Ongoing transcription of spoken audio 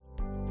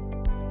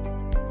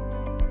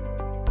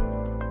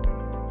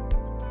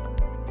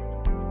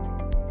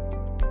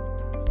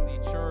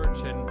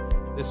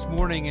This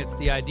morning, it's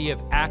the idea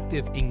of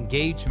active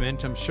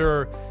engagement. I'm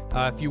sure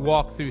if you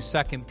walk through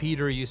 2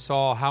 Peter, you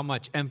saw how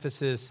much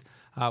emphasis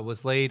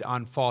was laid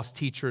on false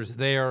teachers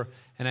there.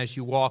 And as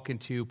you walk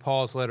into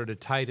Paul's letter to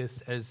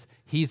Titus, as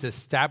he's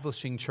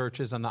establishing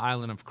churches on the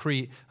island of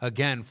Crete,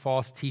 again,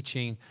 false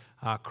teaching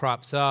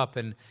crops up.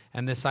 And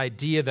this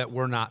idea that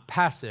we're not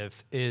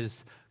passive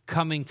is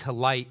coming to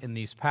light in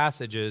these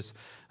passages.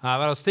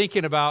 But I was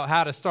thinking about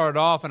how to start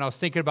off, and I was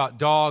thinking about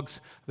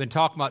dogs. I've been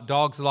talking about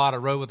dogs a lot. I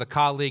rode with a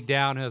colleague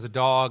down who has a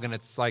dog, and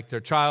it's like their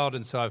child,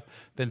 and so I've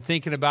been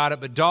thinking about it.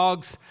 But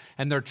dogs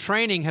and their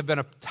training have been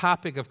a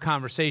topic of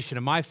conversation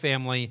in my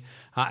family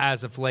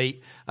as of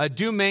late,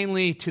 due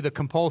mainly to the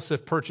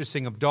compulsive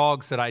purchasing of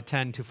dogs that I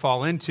tend to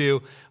fall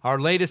into. Our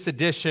latest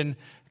edition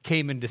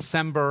came in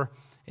December.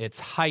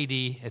 It's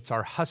Heidi. It's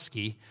our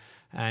husky.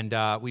 And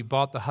we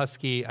bought the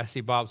husky. I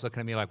see Bob's looking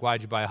at me like,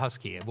 why'd you buy a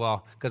husky?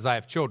 Well, because I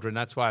have children.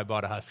 That's why I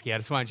bought a husky. I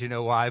just wanted you to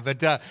know why.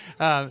 But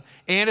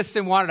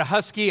Anderson wanted a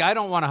husky. I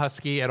don't want a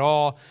husky at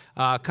all.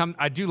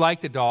 I do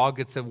like the dog.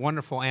 It's a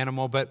wonderful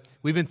animal. But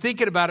we've been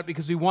thinking about it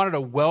because we wanted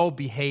a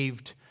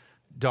well-behaved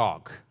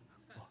dog.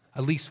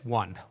 At least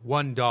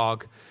one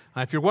dog.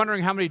 If you're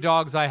wondering how many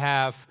dogs I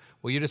have,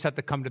 well, you just have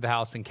to come to the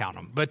house and count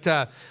them. But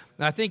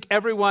I think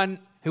everyone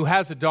who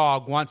has a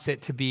dog wants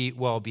it to be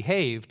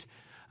well-behaved.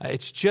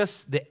 It's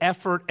just the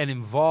effort and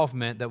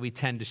involvement that we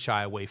tend to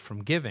shy away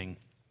from giving.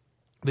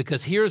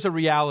 Because here's a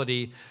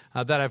reality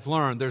that I've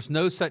learned. There's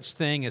no such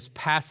thing as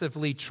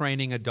passively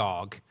training a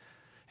dog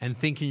and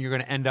thinking you're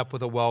going to end up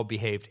with a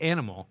well-behaved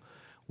animal.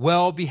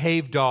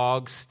 Well-behaved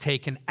dogs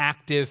take an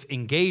active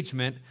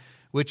engagement,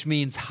 which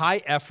means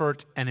high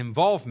effort and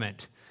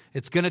involvement.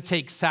 It's going to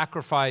take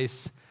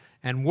sacrifice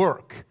and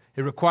work.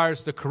 It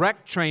requires the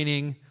correct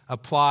training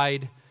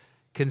applied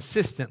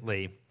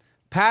consistently.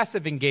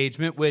 Passive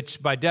engagement,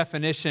 which by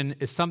definition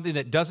is something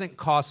that doesn't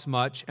cost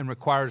much and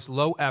requires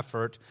low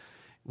effort,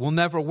 will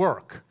never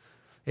work.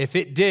 If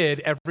it did,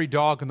 every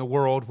dog in the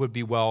world would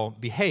be well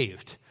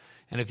behaved.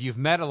 And if you've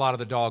met a lot of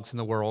the dogs in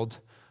the world,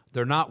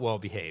 they're not well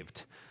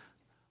behaved.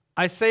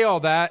 I say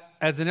all that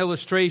as an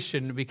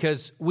illustration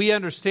because we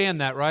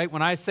understand that, right?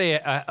 When I say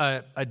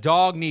a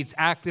dog needs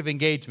active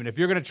engagement, if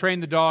you're going to train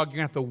the dog, you're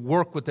going to have to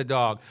work with the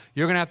dog.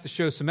 You're going to have to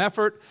show some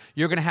effort.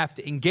 You're going to have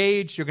to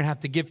engage. You're going to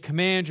have to give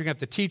commands. You're going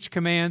to have to teach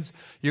commands.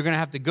 You're going to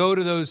have to go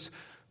to those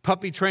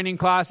puppy training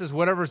classes,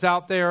 whatever's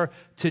out there,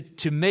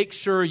 to make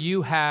sure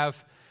you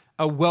have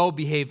a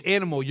well-behaved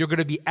animal. You're going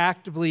to be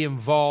actively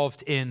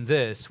involved in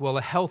this. Well,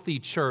 a healthy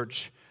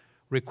church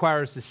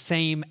requires the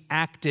same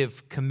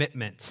active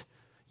commitment.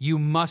 You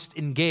must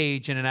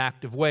engage in an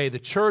active way. The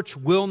church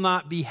will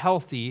not be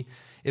healthy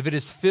if it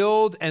is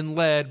filled and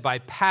led by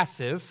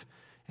passive,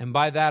 and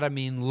by that I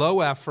mean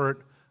low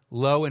effort,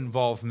 low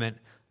involvement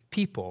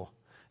people.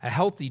 A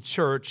healthy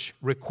church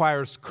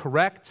requires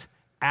correct,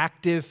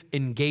 active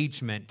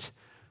engagement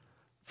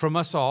from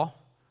us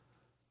all,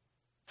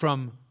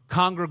 from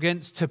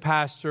congregants to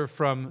pastor,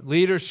 from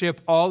leadership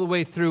all the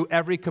way through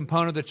every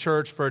component of the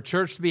church. For a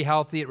church to be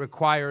healthy, it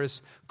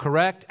requires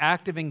correct,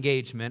 active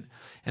engagement.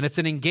 And it's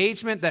an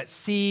engagement that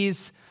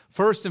sees,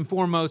 first and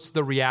foremost,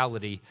 the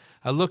reality.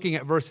 Looking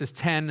at verses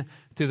 10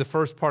 through the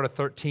first part of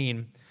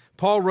 13,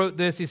 Paul wrote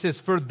this. He says,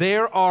 "For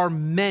there are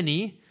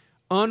many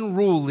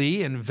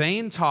unruly and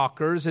vain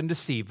talkers and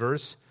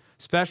deceivers,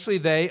 especially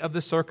they of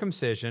the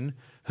circumcision,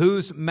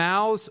 whose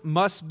mouths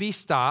must be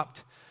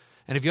stopped."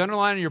 And if you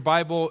underline in your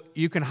Bible,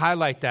 you can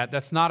highlight that.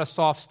 That's not a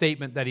soft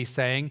statement that he's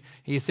saying.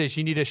 He says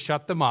you need to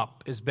shut them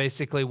up, is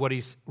basically what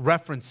he's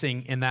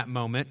referencing in that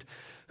moment.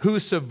 Who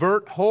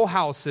subvert whole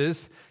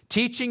houses,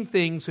 teaching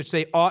things which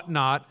they ought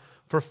not,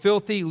 for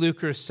filthy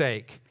lucre's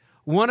sake.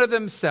 One of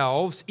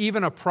themselves,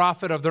 even a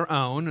prophet of their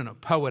own, and a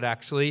poet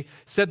actually,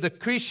 said the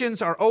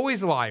Christians are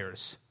always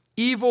liars,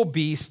 evil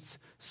beasts,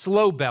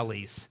 slow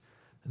bellies.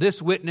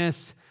 This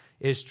witness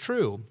is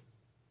true.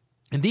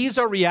 And these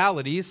are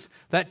realities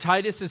that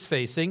Titus is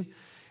facing,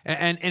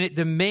 and it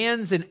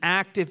demands an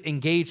active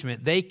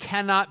engagement. They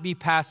cannot be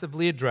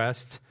passively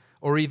addressed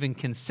or even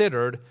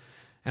considered.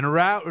 And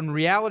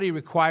reality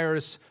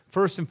requires,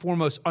 first and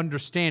foremost,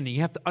 understanding.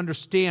 You have to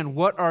understand,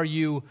 what are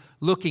you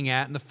looking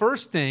at? And the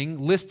first thing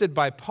listed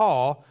by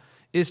Paul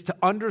is to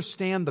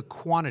understand the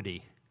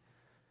quantity.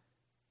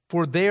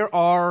 For there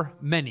are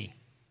many.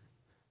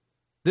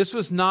 This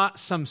was not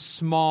some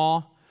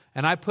small,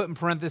 and I put in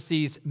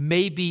parentheses,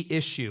 maybe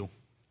issue.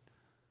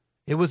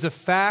 It was a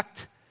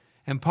fact,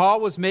 and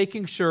Paul was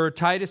making sure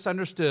Titus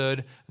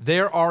understood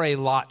there are a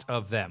lot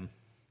of them.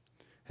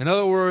 In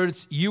other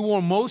words, you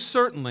will most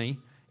certainly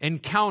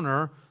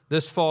encounter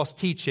this false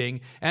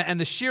teaching, and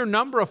the sheer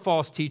number of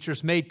false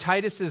teachers made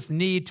Titus's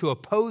need to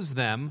oppose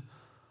them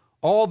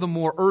all the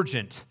more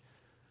urgent.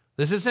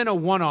 This isn't a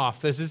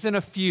one-off. This isn't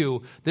a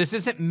few. This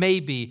isn't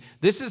maybe.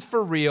 This is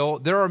for real.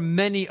 There are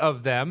many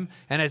of them,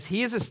 and as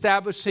he is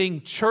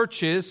establishing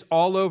churches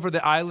all over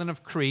the island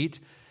of Crete,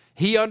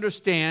 he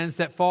understands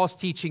that false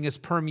teaching has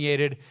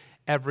permeated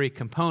every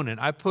component.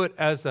 I put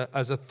as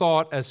a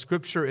thought, as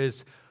Scripture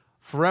is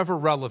forever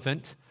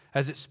relevant,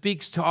 as it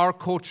speaks to our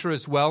culture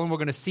as well, and we're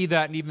going to see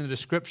that in even the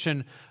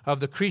description of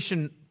the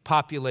Cretan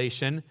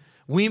population,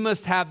 we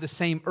must have the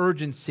same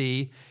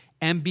urgency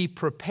and be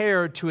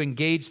prepared to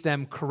engage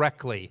them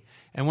correctly.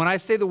 And when I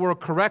say the word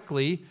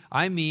correctly,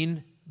 I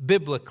mean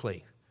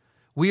biblically.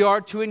 We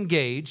are to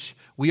engage,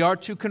 we are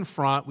to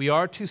confront, we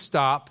are to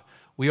stop,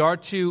 we are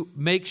to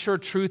make sure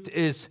truth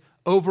is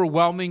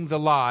overwhelming the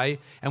lie,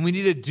 and we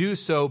need to do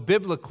so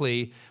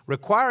biblically,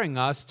 requiring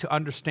us to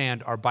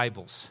understand our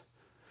Bibles.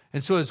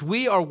 And so as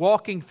we are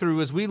walking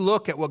through, as we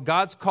look at what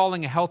God's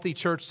calling a healthy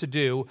church to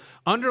do,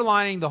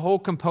 underlining the whole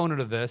component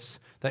of this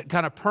that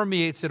kind of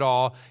permeates it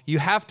all, you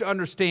have to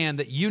understand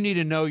that you need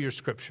to know your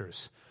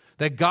scriptures.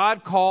 That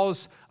God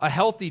calls a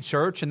healthy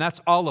church, and that's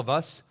all of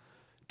us,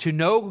 to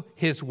know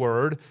His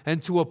Word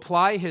and to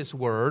apply His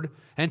Word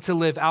and to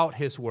live out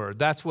His Word.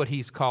 That's what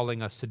He's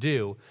calling us to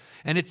do.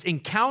 And it's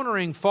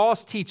encountering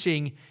false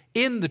teaching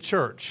in the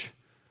church.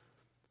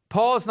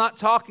 Paul is not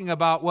talking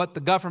about what the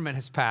government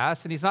has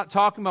passed, and he's not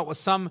talking about what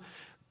some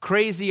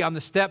crazy on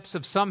the steps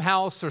of some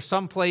house or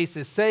some place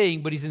is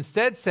saying, but he's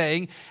instead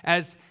saying,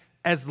 as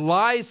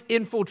lies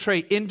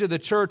infiltrate into the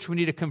church, we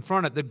need to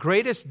confront it. The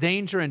greatest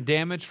danger and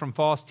damage from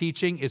false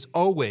teaching is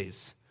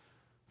always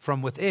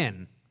from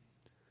within.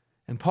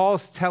 And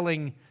Paul's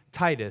telling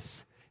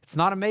Titus, it's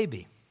not a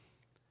maybe.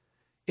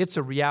 It's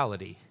a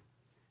reality.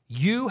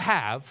 You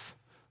have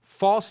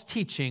false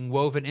teaching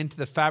woven into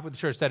the fabric of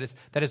the church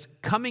that is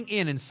coming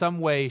in some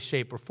way,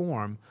 shape, or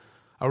form,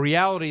 a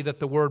reality that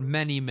the word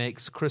many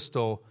makes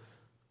crystal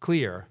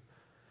clear.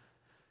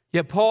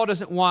 Yet Paul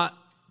doesn't want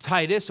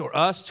Titus or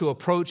us to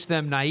approach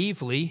them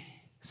naively,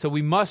 so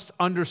we must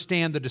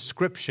understand the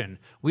description.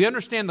 We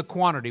understand the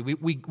quantity.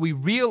 We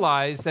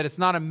realize that it's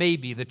not a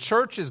maybe. The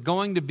church is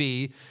going to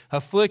be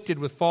afflicted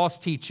with false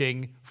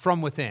teaching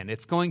from within.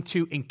 It's going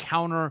to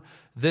encounter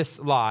this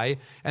lie.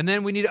 And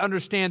then we need to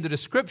understand the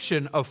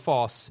description of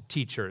false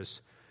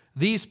teachers.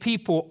 These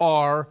people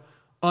are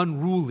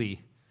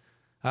unruly.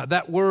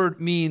 That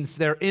word means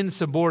they're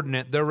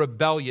insubordinate, they're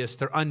rebellious,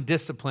 they're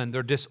undisciplined,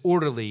 they're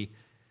disorderly.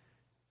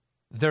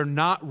 They're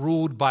not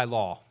ruled by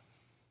law.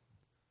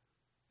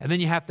 And then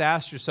you have to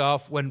ask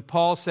yourself, when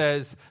Paul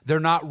says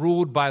they're not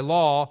ruled by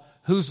law,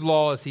 whose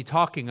law is he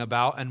talking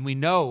about? And we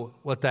know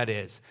what that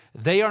is.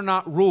 They are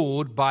not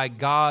ruled by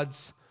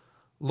God's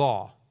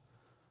law.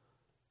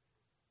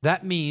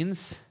 That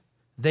means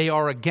they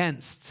are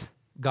against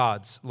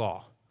God's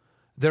law.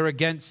 They're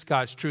against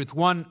God's truth.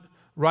 One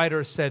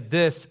writer said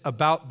this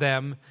about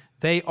them: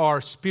 they are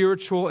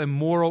spiritual and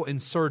moral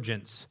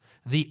insurgents,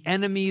 the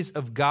enemies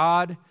of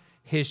God,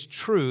 His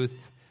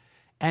truth,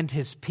 and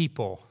His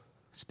people.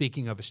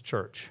 Speaking of His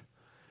church.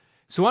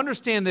 So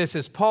understand this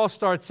as Paul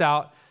starts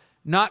out,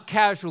 not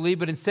casually,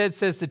 but instead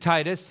says to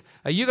Titus,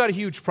 you got a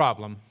huge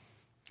problem.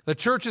 The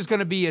church is going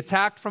to be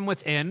attacked from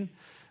within.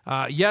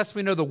 Yes,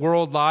 we know the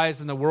world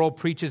lies and the world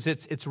preaches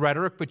its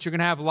rhetoric, but you're going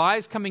to have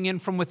lies coming in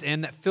from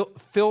within that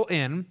fill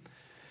in.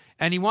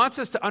 And he wants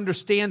us to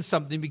understand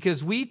something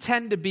because we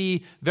tend to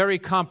be very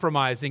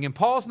compromising. And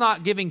Paul's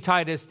not giving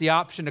Titus the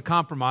option to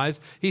compromise.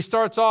 He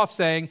starts off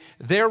saying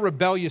they're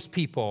rebellious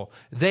people.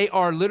 They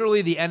are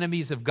literally the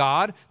enemies of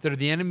God. They're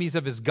the enemies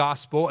of His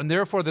gospel. And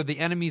therefore, they're the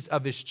enemies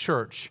of His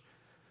church.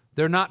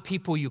 They're not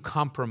people you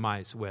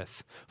compromise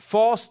with.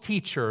 False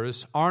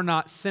teachers are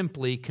not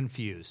simply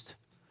confused.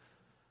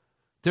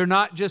 They're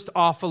not just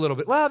off a little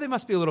bit. Well, they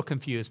must be a little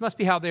confused. Must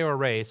be how they were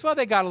raised. Well,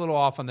 they got a little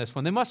off on this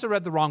one. They must have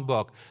read the wrong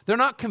book. They're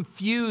not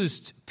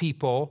confused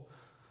people.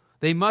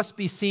 They must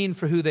be seen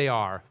for who they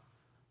are.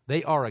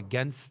 They are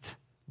against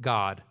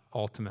God,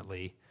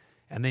 ultimately,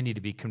 and they need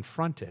to be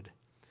confronted.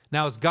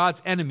 Now, as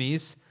God's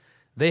enemies,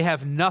 they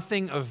have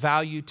nothing of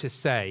value to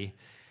say.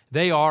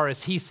 They are,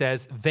 as he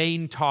says,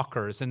 vain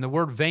talkers. And the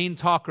word vain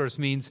talkers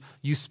means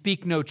you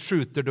speak no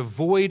truth. They're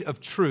devoid of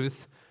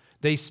truth.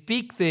 They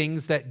speak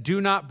things that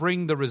do not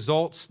bring the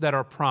results that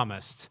are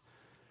promised.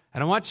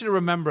 And I want you to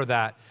remember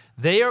that.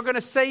 They are going to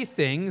say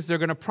things, they're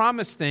going to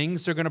promise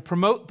things, they're going to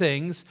promote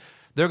things,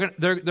 they're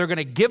going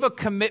to give a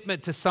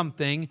commitment to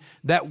something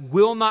that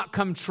will not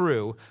come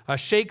true.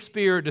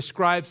 Shakespeare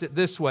describes it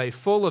this way: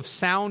 full of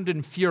sound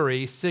and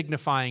fury,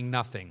 signifying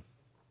nothing.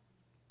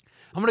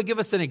 I'm going to give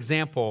us an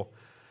example.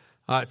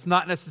 It's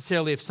not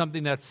necessarily of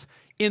something that's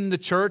in the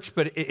church,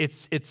 but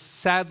it's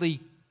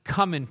sadly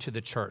come into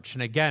the church.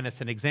 And again, it's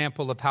an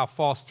example of how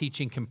false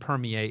teaching can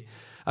permeate.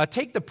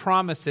 Take the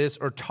promises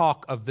or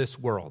talk of this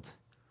world.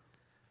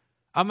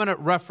 I'm going to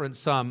reference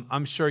some.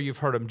 I'm sure you've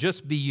heard them.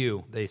 Just be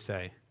you, they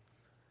say.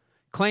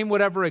 Claim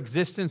whatever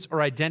existence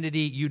or identity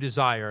you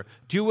desire.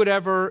 Do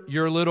whatever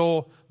your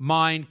little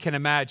mind can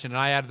imagine. And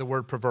I added the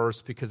word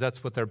perverse because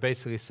that's what they're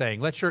basically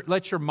saying. Let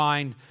your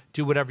mind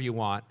do whatever you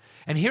want.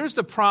 And here's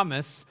the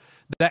promise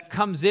that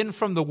comes in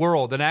from the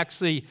world. And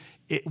actually,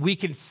 we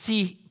can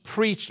see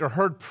preached or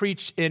heard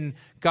preached in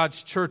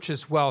God's church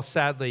as well,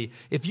 sadly.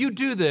 If you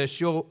do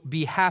this, you'll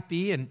be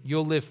happy and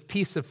you'll live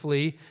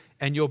peacefully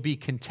and you'll be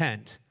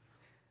content.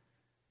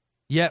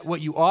 Yet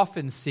what you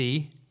often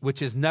see,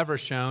 which is never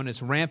shown,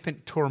 is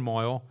rampant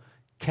turmoil,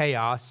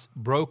 chaos,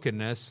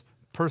 brokenness,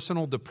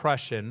 personal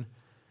depression,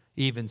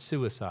 even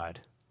suicide.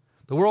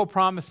 The world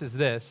promises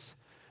this.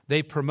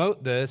 They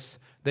promote this.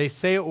 They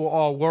say it will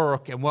all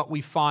work, and what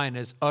we find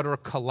is utter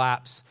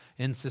collapse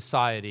in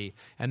society.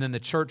 And then the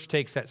church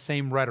takes that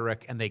same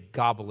rhetoric and they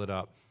gobble it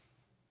up.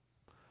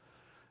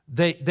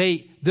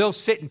 They'll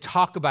sit and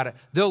talk about it.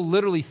 They'll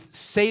literally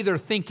say they're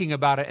thinking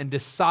about it and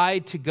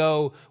decide to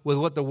go with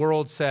what the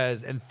world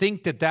says and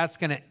think that that's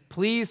going to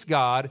please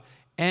God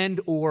and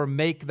or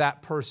make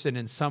that person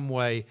in some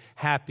way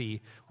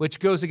happy, which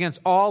goes against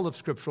all of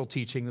scriptural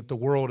teaching that the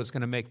world is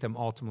going to make them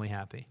ultimately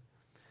happy.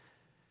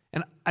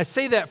 And I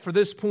say that for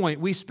this point.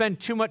 We spend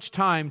too much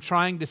time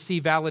trying to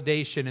see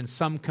validation in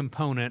some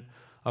component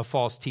of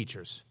false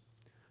teachers,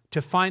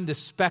 to find the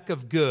speck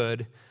of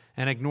good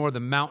and ignore the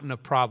mountain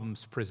of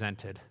problems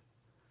presented.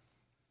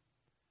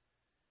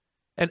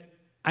 And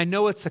I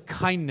know it's a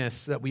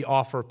kindness that we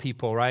offer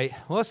people, right?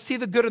 Well, let's see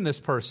the good in this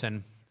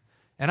person.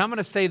 And I'm going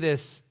to say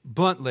this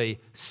bluntly: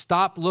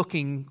 stop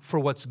looking for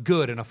what's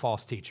good in a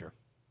false teacher.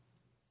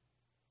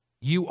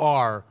 You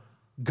are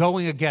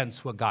going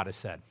against what God has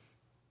said.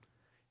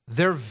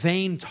 They're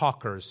vain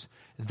talkers.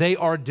 They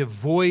are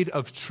devoid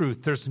of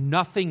truth. There's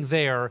nothing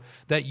there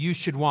that you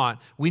should want.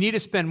 We need to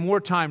spend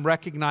more time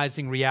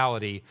recognizing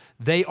reality.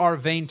 They are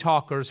vain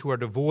talkers who are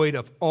devoid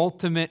of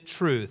ultimate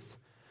truth.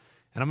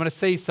 And I'm going to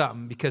say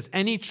something, because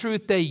any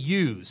truth they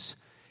use,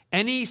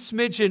 any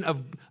smidgen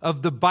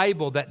of the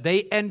Bible that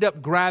they end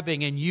up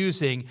grabbing and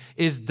using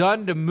is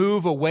done to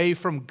move away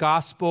from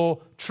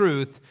gospel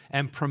truth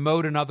and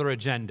promote another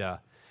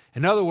agenda.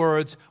 In other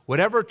words,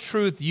 whatever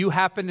truth you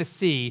happen to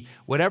see,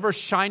 whatever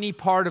shiny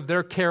part of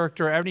their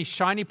character, any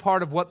shiny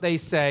part of what they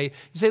say,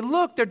 you say,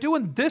 look, they're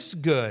doing this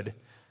good.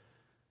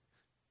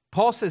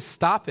 Paul says,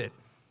 stop it.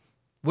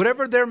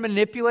 Whatever they're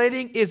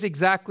manipulating is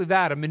exactly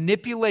that, a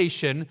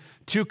manipulation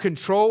to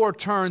control or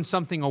turn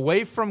something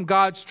away from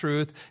God's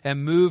truth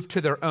and move to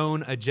their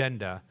own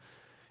agenda.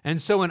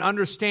 And so in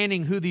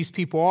understanding who these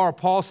people are,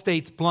 Paul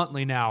states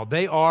bluntly now,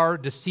 they are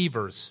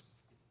deceivers.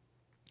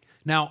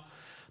 Now,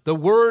 the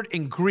word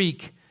in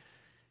Greek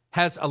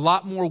has a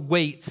lot more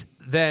weight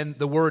than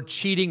the word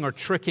cheating or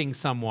tricking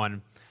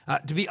someone.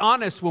 To be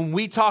honest, when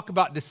we talk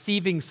about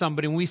deceiving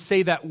somebody, when we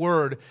say that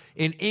word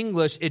in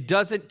English, it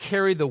doesn't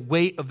carry the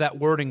weight of that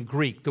word in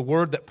Greek, the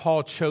word that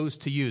Paul chose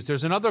to use.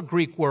 There's another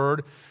Greek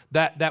word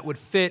that would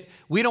fit.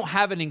 We don't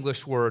have an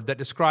English word that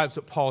describes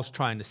what Paul's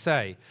trying to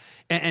say.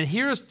 And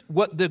here's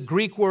what the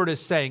Greek word is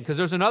saying, because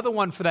there's another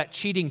one for that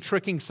cheating,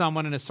 tricking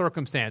someone in a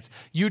circumstance.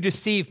 You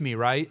deceived me,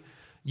 right?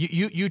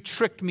 You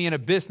tricked me in a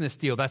business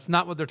deal. That's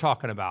not what they're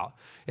talking about.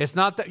 It's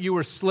not that you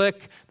were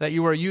slick, that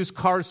you were a used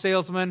car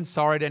salesman.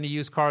 Sorry to any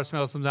used car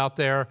salesmen out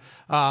there.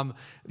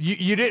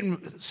 You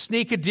didn't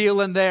sneak a deal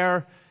in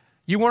there.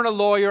 You weren't a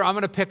lawyer. I'm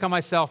going to pick on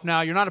myself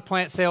now. You're not a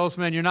plant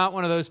salesman. You're not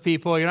one of those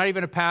people. You're not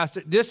even a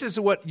pastor. This is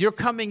what you're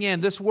coming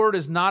in. This word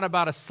is not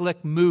about a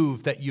slick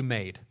move that you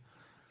made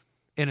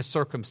in a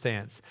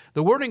circumstance.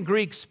 The word in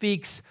Greek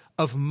speaks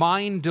of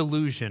mind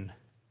delusion.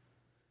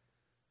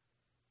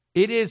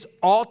 It is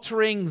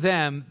altering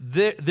them.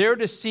 Their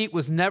deceit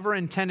was never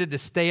intended to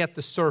stay at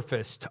the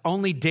surface, to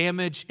only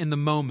damage in the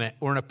moment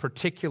or in a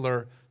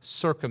particular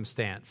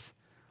circumstance.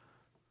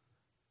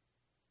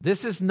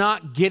 This is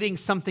not getting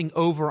something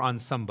over on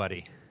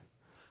somebody.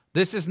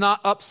 This is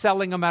not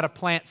upselling them at a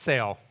plant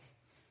sale.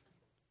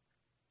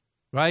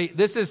 Right?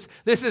 This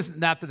is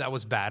not that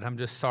was bad. I'm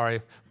just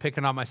sorry,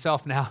 picking on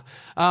myself now.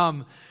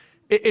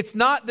 It's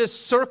not this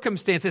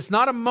circumstance. It's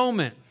not a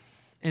moment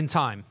in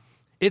time.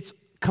 It's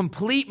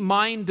complete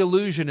mind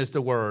delusion is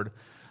the word.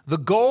 The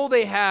goal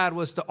they had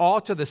was to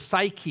alter the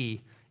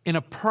psyche in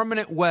a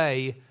permanent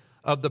way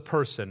of the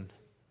person.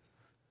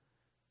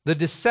 The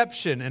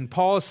deception, and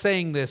Paul is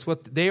saying this,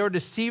 they are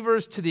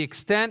deceivers to the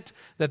extent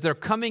that they're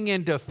coming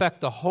in to affect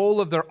the whole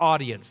of their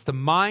audience, the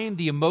mind,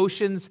 the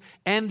emotions,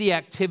 and the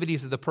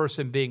activities of the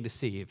person being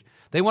deceived.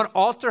 They want to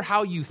alter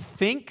how you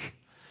think,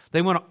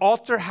 they want to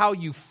alter how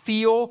you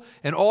feel,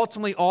 and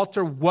ultimately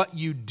alter what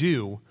you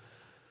do.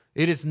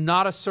 It is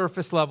not a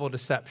surface level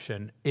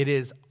deception. It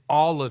is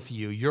all of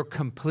you. You're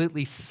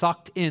completely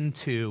sucked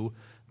into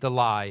the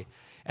lie.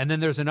 And then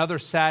there's another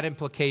sad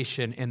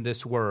implication in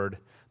this word.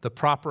 The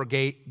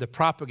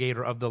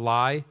propagator of the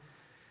lie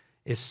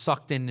is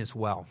sucked in as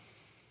well.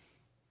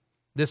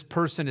 This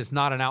person is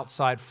not an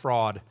outside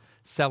fraud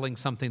selling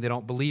something they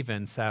don't believe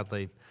in,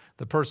 sadly.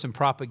 The person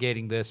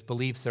propagating this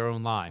believes their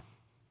own lie.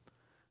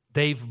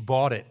 They've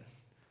bought it.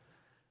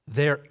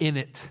 They're in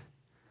it.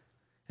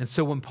 And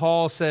so when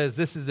Paul says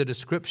this is a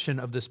description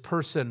of this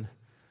person,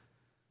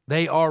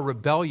 they are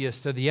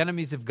rebellious. They're the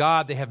enemies of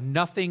God. They have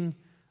nothing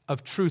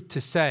of truth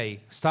to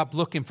say. Stop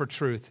looking for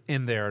truth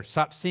in there.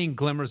 Stop seeing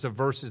glimmers of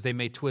verses they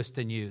may twist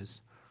and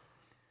use.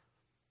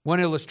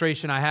 One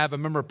illustration I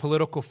remember a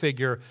political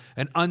figure,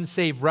 an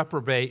unsaved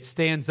reprobate,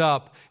 stands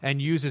up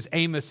and uses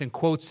Amos and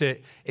quotes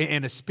it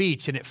in a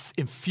speech, and it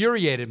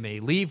infuriated me.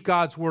 Leave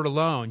God's word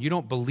alone. You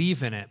don't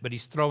believe in it, but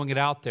he's throwing it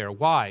out there.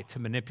 Why? To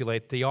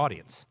manipulate the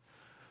audience.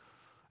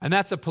 And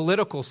that's a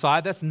political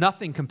side. That's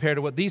nothing compared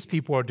to what these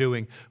people are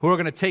doing, who are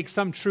going to take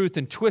some truth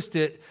and twist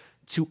it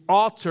to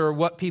alter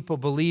what people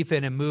believe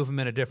in and move them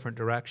in a different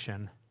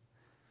direction.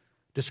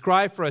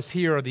 Described for us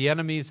here are the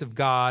enemies of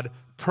God,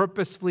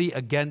 purposefully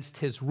against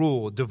his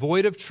rule,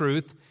 devoid of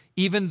truth,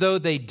 even though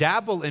they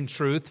dabble in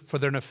truth for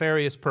their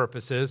nefarious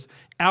purposes,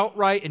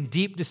 outright and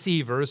deep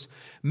deceivers,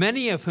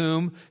 many of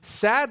whom,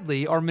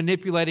 sadly, are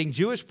manipulating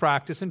Jewish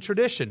practice and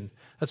tradition.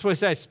 That's why I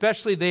say,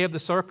 especially they of the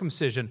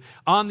circumcision.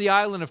 On the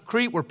island of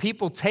Crete were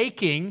people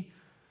taking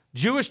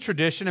Jewish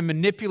tradition and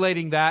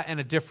manipulating that in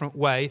a different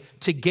way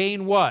to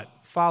gain what?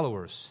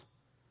 Followers.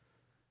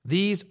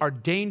 These are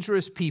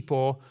dangerous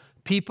people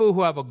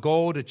who have a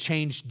goal to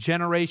change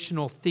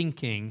generational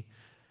thinking,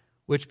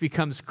 which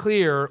becomes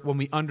clear when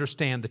we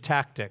understand the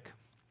tactic.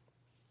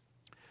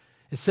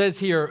 It says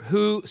here,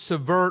 who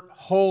subvert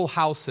whole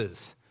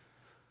houses.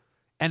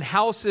 And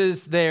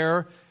houses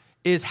there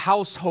is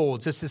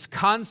households. It's this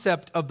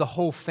concept of the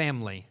whole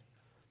family.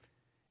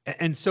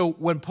 And so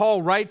when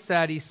Paul writes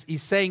that,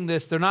 he's saying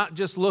this, they're not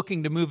just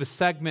looking to move a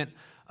segment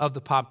of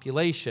the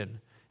population.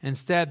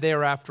 Instead, they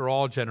are after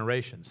all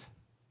generations.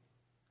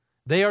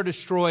 They are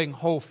destroying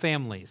whole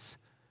families.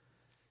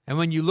 And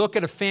when you look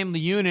at a family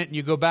unit and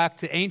you go back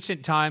to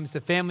ancient times,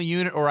 the family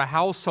unit or a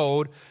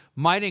household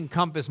might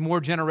encompass more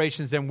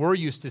generations than we're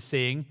used to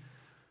seeing,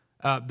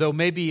 though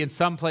maybe in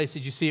some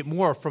places you see it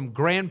more, from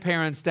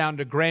grandparents down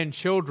to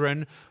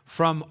grandchildren,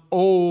 from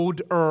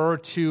older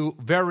to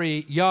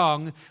very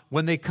young.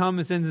 When they come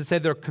in and say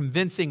they're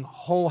convincing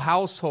whole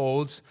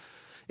households,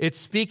 it's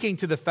speaking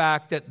to the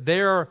fact that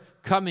they're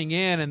coming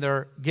in and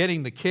they're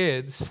getting the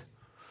kids,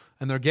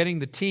 and they're getting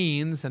the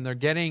teens, and they're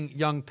getting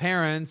young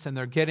parents, and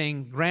they're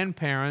getting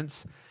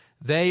grandparents.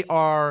 They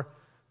are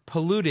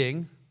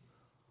polluting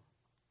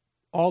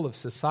all of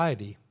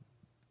society.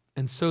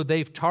 And so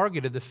they've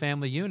targeted the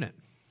family unit.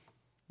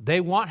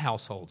 They want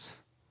households.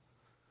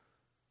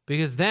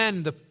 Because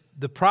then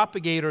the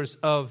propagators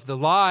of the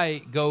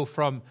lie go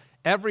from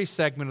every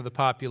segment of the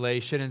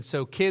population, and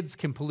so kids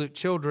can pollute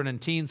children,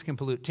 and teens can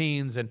pollute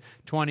teens, and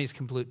 20s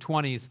can pollute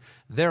 20s.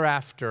 They're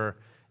after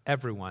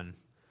everyone.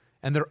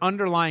 And their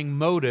underlying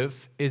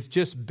motive is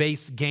just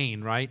base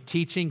gain, right?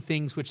 Teaching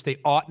things which they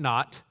ought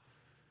not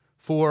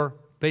for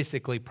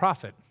basically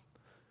profit.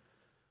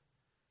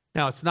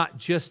 Now, it's not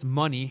just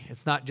money.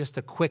 It's not just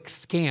a quick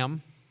scam.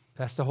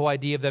 That's the whole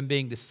idea of them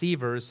being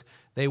deceivers.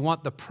 They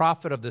want the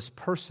profit of this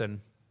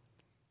person.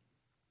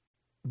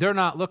 They're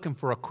not looking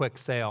for a quick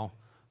sale.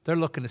 They're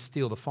looking to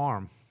steal the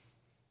farm.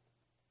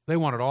 They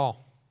want it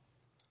all.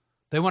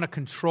 They want to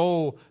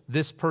control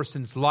this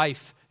person's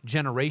life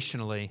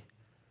generationally.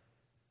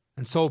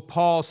 And so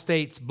Paul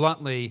states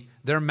bluntly,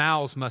 their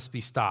mouths must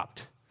be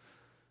stopped.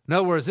 In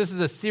other words, this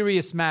is a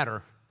serious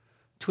matter,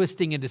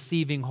 twisting and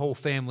deceiving whole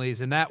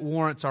families, and that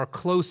warrants our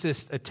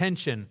closest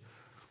attention.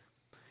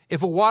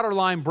 If a water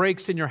line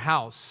breaks in your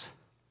house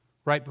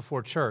right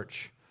before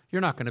church,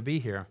 you're not going to be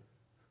here.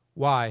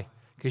 Why?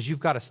 Because you've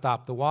got to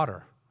stop the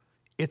water.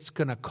 It's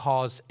going to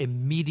cause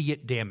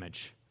immediate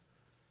damage.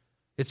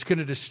 It's going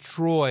to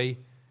destroy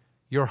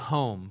your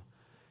home.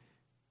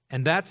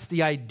 And that's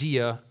the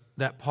idea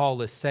that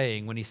Paul is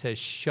saying when he says,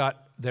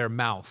 shut their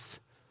mouth.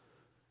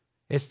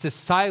 It's to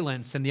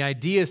silence, and the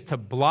idea is to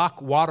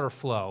block water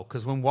flow,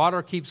 because when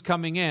water keeps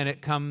coming in,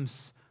 it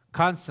comes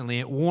constantly.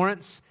 It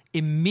warrants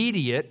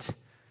immediate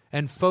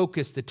and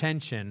focused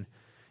attention.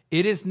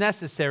 It is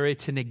necessary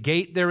to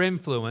negate their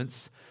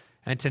influence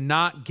and to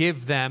not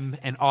give them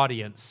an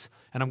audience.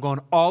 And I'm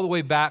going all the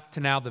way back to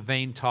now the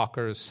vain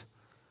talkers.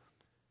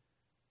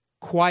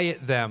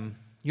 Quiet them.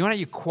 You know how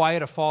you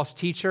quiet a false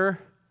teacher?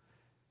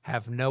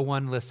 Have no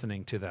one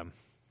listening to them.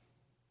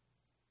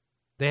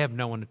 They have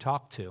no one to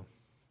talk to.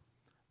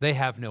 They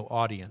have no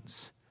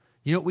audience.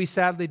 You know what we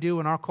sadly do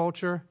in our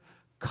culture?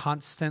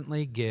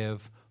 Constantly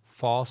give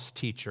false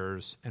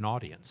teachers an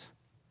audience.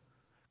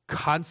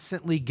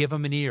 Constantly give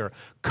them an ear.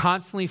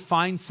 Constantly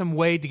find some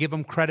way to give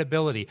them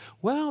credibility.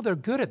 Well, they're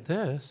good at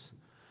this.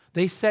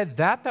 They said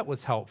that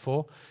was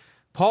helpful.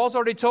 Paul's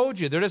already told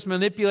you, they're just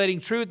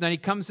manipulating truth. And then he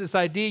comes to this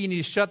idea, you need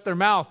to shut their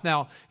mouth.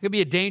 Now, it could be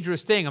a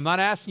dangerous thing. I'm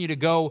not asking you to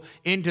go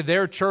into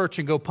their church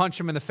and go punch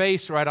them in the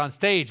face right on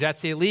stage.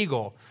 That's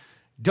illegal.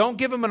 Don't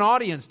give them an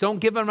audience. Don't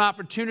give them an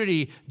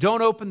opportunity.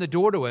 Don't open the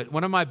door to it.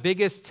 One of my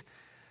biggest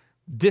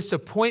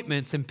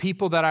disappointments in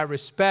people that I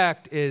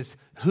respect is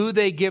who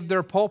they give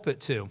their pulpit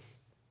to,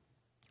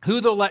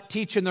 who they'll let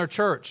teach in their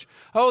church.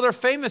 Oh, they're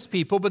famous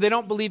people, but they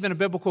don't believe in a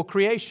biblical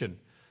creation.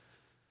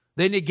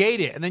 They negate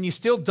it, and then you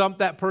still dump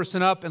that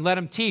person up and let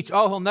him teach.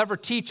 Oh, he'll never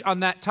teach on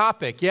that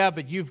topic. Yeah,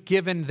 but you've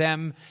given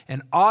them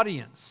an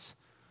audience.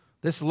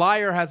 This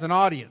liar has an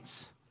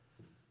audience.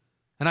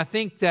 And I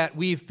think that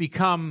we've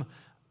become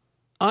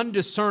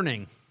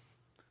undiscerning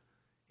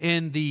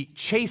in the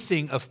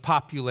chasing of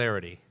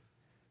popularity.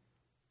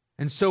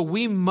 And so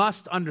we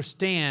must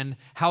understand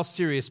how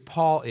serious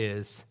Paul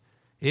is.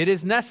 It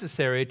is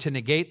necessary to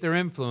negate their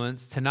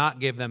influence, to not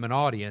give them an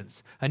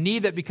audience, a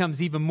need that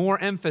becomes even more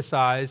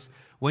emphasized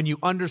when you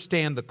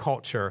understand the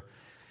culture.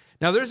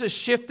 Now, there's a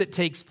shift that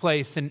takes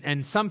place,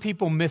 and some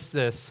people miss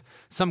this.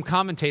 Some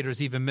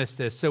commentators even miss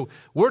this. So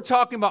we're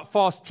talking about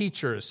false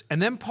teachers,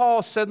 and then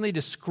Paul suddenly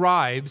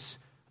describes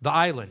the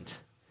island.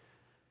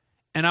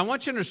 And I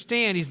want you to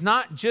understand, he's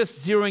not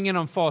just zeroing in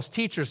on false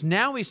teachers.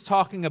 Now he's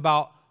talking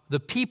about the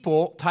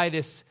people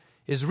Titus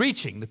is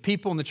reaching, the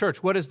people in the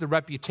church. What is the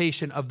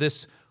reputation of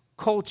this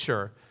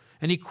culture?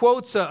 And he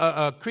quotes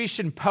a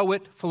Cretan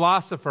poet,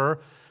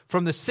 philosopher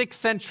from the 6th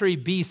century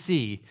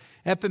BC,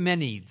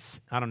 Epimenides.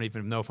 I don't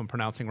even know if I'm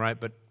pronouncing right,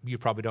 but you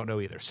probably don't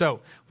know either. So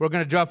we're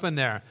going to jump in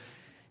there.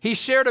 He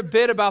shared a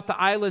bit about the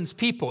island's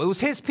people. It was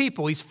his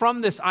people. He's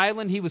from this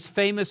island. He was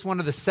famous, one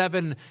of the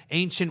 7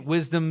 ancient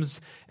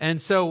wisdoms.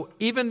 And so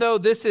even though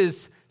this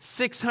is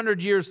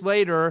 600 years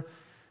later,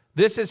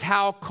 this is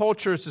how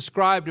culture is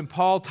described, and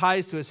Paul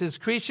ties to it. It says,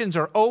 Cretans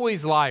are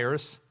always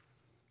liars,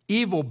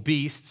 evil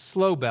beasts,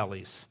 slow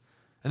bellies.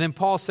 And then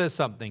Paul says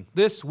something.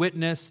 This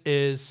witness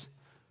is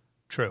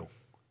true.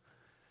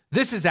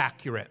 This is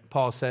accurate,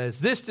 Paul says.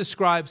 This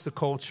describes the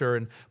culture.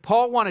 And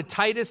Paul wanted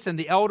Titus and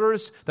the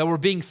elders that were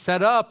being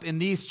set up in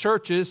these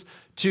churches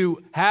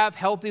to have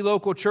healthy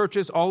local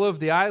churches all over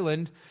the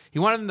island. He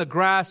wanted them to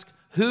grasp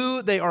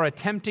who they are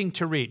attempting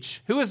to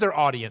reach. Who is their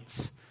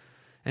audience?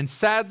 And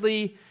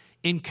sadly,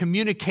 in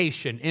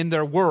communication, in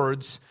their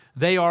words,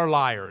 they are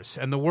liars.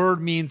 And the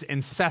word means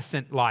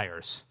incessant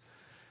liars.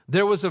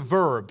 There was a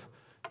verb.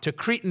 To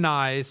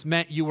Cretanize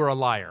meant you were a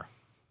liar.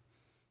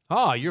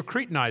 Oh, you're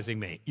Cretanizing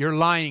me. You're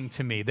lying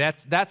to me.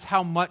 That's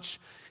how much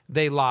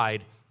they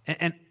lied.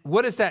 And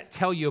what does that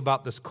tell you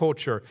about this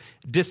culture?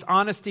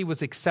 Dishonesty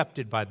was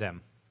accepted by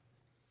them.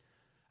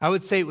 I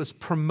would say it was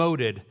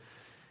promoted,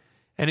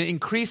 and it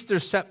increased their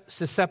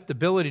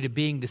susceptibility to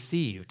being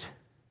deceived.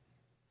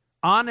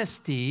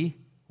 Honesty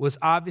was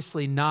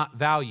obviously not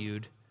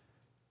valued,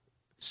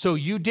 so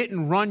you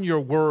didn't run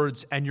your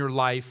words and your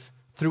life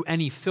through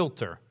any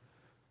filter.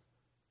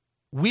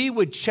 We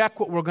would check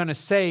what we're going to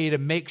say to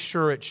make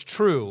sure it's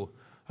true.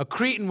 A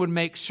Cretan would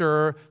make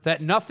sure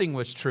that nothing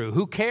was true.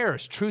 Who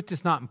cares? Truth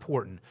is not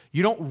important.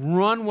 You don't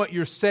run what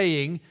you're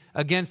saying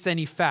against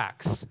any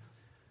facts.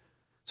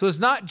 So it's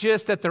not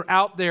just that they're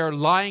out there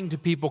lying to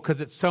people because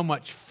it's so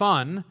much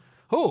fun.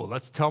 Oh,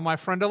 let's tell my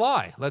friend a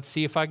lie. Let's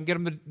see if I can get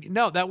him to...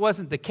 No, that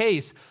wasn't the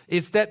case.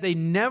 It's that they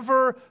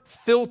never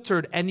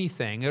filtered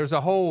anything. There's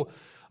a whole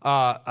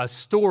a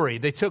story.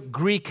 They took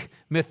Greek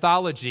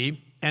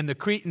mythology, and the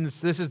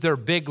Cretans, this is their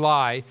big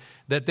lie,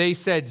 that they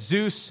said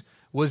Zeus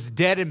was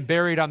dead and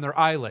buried on their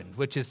island,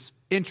 which is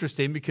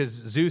interesting because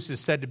Zeus is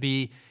said to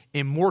be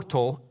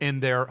immortal in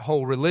their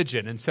whole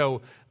religion. And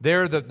so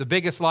they're the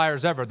biggest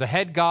liars ever. The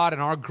head god in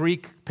our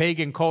Greek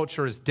pagan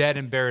culture is dead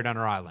and buried on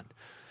our island.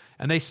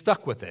 And they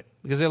stuck with it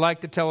because they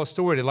like to tell a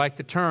story. They like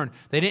to turn.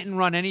 They didn't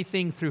run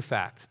anything through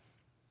fact.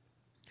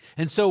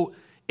 And so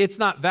it's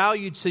not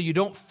valued, so you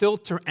don't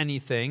filter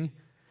anything.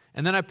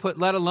 And then I put,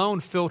 let alone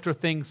filter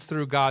things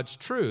through God's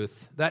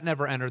truth. That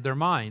never entered their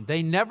mind.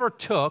 They never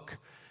took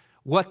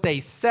what they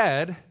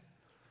said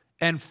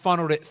and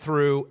funneled it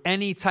through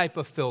any type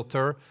of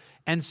filter.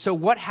 And so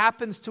what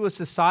happens to a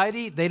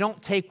society? They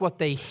don't take what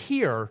they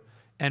hear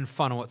and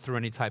funnel it through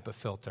any type of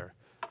filter.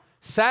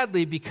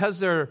 Sadly, because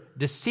they're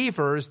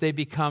deceivers, they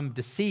become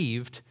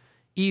deceived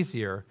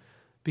easier.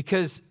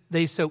 Because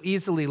they so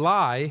easily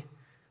lie,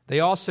 they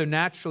also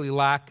naturally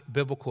lack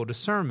biblical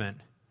discernment.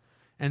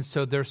 And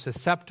so they're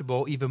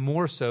susceptible, even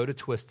more so, to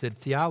twisted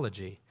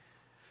theology.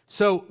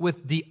 So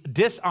with the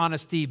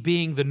dishonesty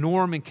being the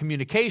norm in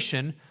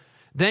communication,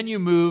 then you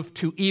move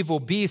to evil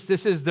beasts.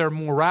 This is their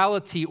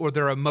morality or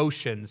their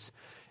emotions.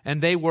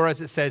 And they were, as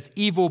it says,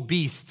 evil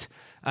beasts.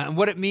 And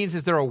what it means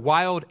is they're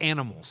wild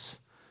animals.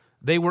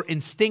 They were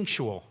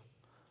instinctual,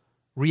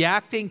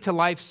 reacting to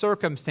life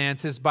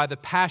circumstances by the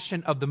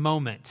passion of the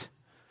moment.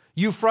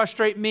 You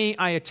frustrate me,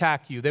 I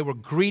attack you. They were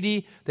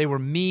greedy, they were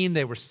mean,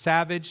 they were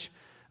savage.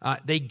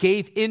 They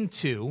gave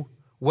into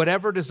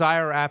whatever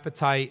desire or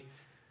appetite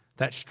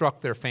that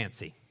struck their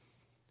fancy.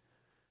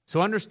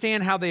 So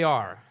understand how they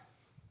are.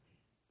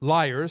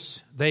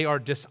 Liars, they are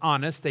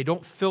dishonest. They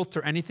don't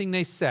filter anything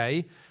they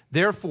say.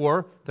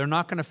 Therefore, they're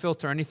not going to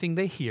filter anything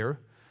they hear.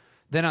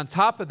 Then on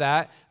top of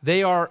that,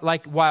 they are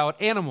like wild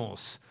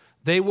animals.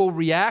 They will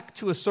react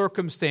to a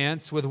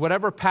circumstance with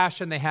whatever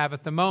passion they have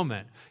at the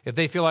moment. If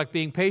they feel like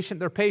being patient,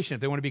 they're patient.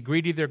 If they want to be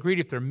greedy, they're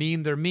greedy. If they're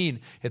mean, they're mean.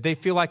 If they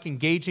feel like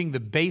engaging the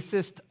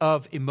basest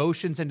of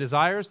emotions and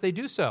desires, they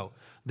do so.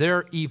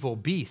 They're evil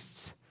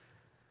beasts.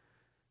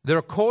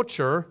 Their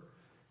culture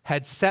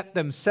had set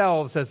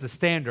themselves as the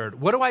standard.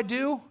 What do I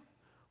do?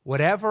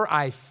 Whatever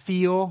I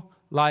feel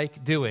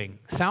like doing.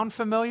 Sound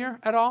familiar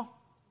at all?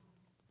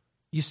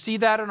 You see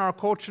that in our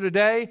culture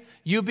today?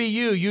 You be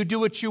you. You do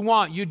what you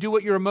want. You do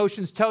what your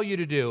emotions tell you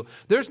to do.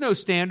 There's no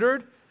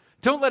standard.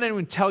 Don't let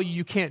anyone tell you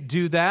you can't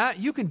do that.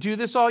 You can do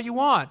this all you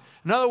want.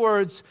 In other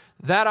words,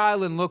 that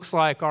island looks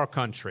like our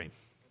country.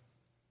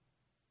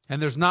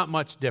 And there's not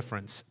much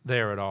difference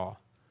there at all.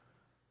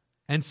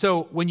 And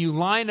so when you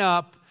line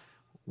up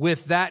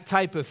with that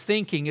type of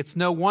thinking, it's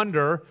no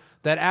wonder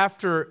that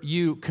after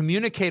you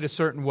communicate a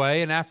certain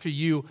way and after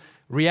you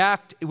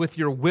react with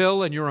your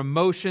will and your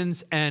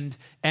emotions and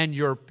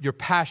your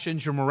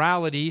passions, your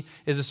morality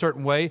is a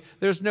certain way,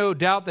 there's no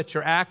doubt that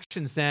your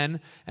actions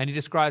then, and he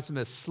describes them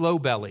as slow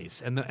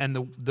bellies, and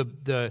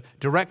the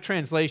direct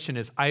translation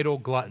is idle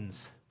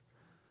gluttons.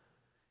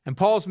 And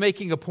Paul's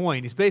making a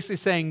point. He's basically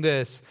saying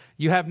this: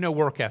 you have no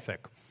work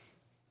ethic.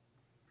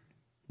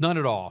 None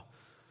at all.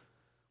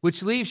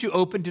 Which leaves you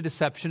open to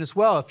deception as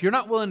well. If you're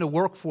not willing to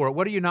work for it,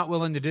 what are you not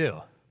willing to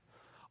do?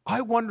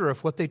 I wonder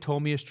if what they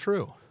told me is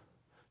true.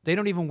 They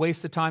don't even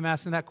waste the time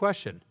asking that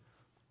question.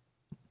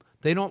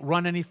 They don't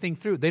run anything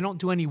through. They don't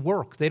do any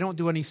work. They don't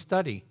do any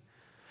study.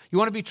 You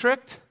want to be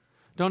tricked?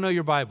 Don't know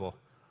your Bible.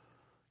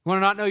 You want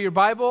to not know your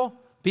Bible?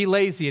 Be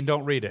lazy and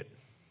don't read it.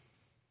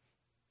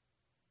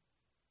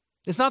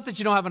 It's not that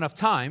you don't have enough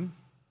time.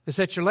 It's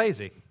that you're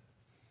lazy.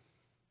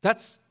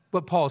 That's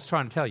what Paul is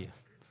trying to tell you.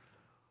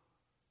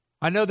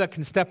 I know that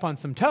can step on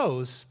some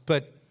toes,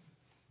 but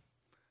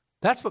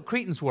that's what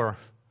Cretans were.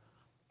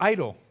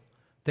 Idle.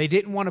 They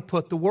didn't want to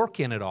put the work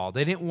in at all.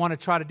 They didn't want to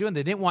try to do it.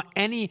 They didn't want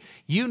any.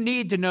 You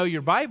need to know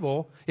your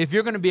Bible if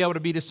you're going to be able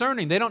to be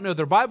discerning. They don't know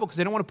their Bible because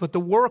they don't want to put the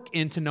work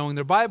into knowing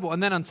their Bible.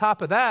 And then on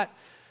top of that,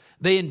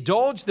 they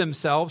indulge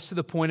themselves to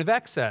the point of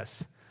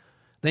excess.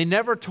 They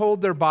never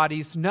told their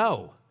bodies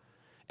no.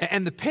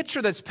 And the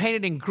picture that's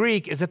painted in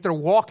Greek is that they're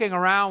walking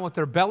around with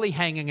their belly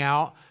hanging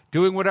out,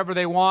 doing whatever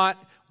they want,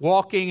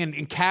 walking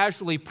and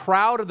casually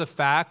proud of the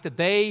fact that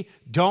they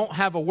don't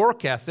have a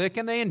work ethic,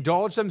 and they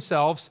indulge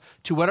themselves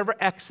to whatever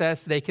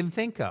excess they can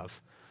think of.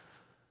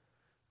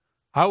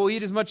 I will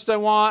eat as much as I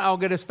want. I'll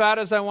get as fat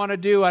as I want to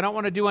do. I don't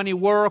want to do any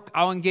work.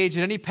 I'll engage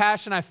in any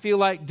passion I feel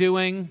like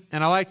doing,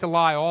 and I like to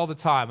lie all the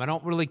time. I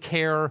don't really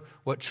care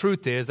what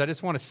truth is. I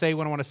just want to say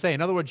what I want to say.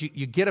 In other words,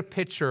 you get a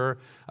picture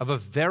of a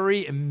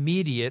very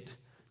immediate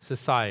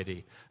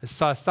society, a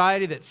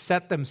society that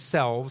set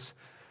themselves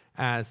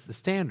as the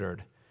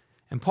standard.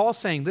 And Paul's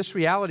saying this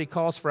reality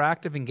calls for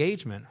active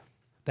engagement.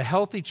 The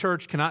healthy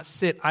church cannot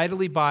sit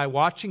idly by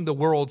watching the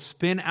world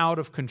spin out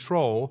of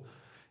control,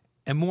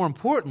 and more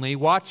importantly,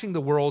 watching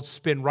the world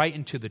spin right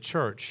into the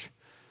church.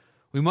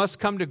 We must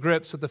come to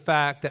grips with the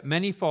fact that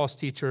many false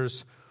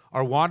teachers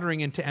are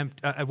wandering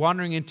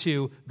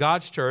into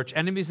God's church,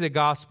 enemies of the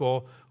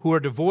gospel, who are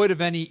devoid of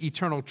any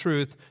eternal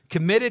truth,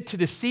 committed to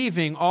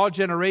deceiving all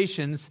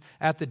generations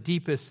at the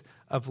deepest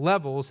of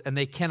levels, and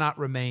they cannot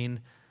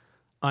remain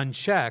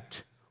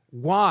unchecked.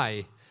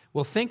 Why?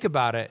 Well, think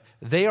about it.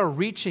 They are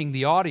reaching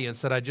the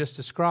audience that I just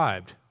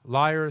described.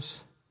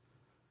 Liars,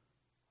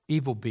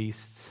 evil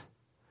beasts,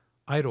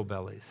 idle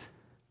bellies.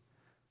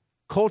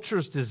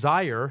 Culture's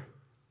desire,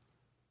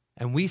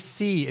 and we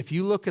see, if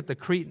you look at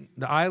the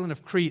island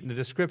of Crete in the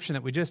description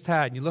that we just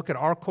had, and you look at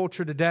our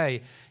culture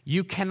today,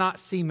 you cannot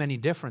see many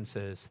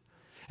differences.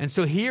 And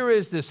so here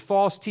is this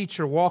false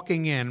teacher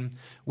walking in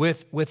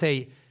with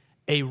a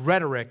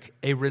rhetoric,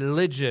 a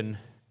religion,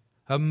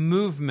 a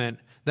movement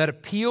that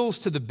appeals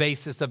to the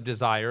basis of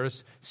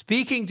desires,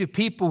 speaking to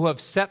people who have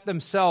set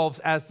themselves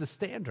as the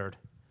standard.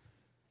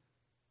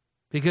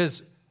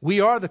 Because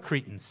we are the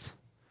Cretans.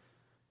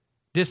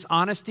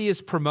 Dishonesty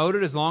is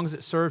promoted as long as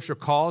it serves your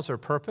cause or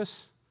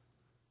purpose.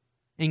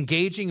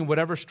 Engaging in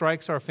whatever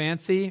strikes our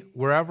fancy,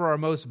 wherever our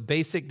most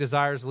basic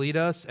desires lead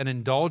us, and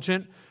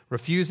indulgent,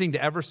 refusing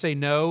to ever say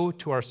no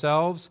to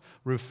ourselves,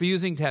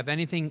 refusing to have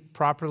anything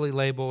properly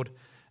labeled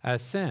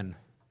as sin.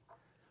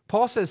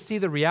 Paul says, see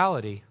the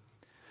reality.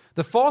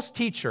 The false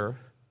teacher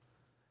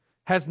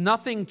has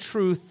nothing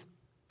truth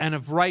and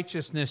of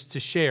righteousness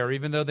to share,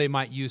 even though they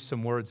might use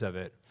some words of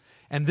it.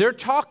 And they're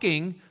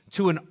talking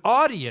to an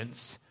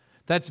audience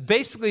that's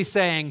basically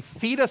saying,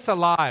 feed us a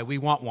lie, we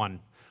want one.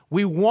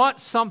 We want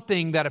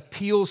something that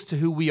appeals to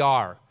who we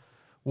are.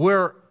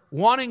 We're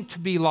wanting to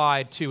be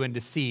lied to and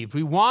deceived.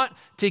 We want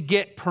to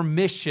get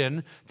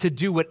permission to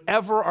do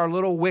whatever our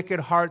little wicked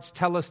hearts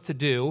tell us to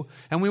do.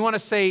 And we want to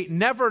say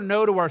never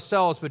no to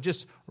ourselves, but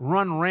just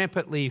run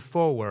rampantly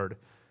forward.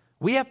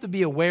 We have to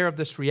be aware of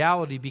this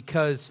reality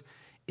because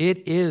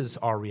it is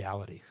our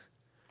reality.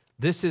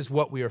 This is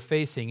what we are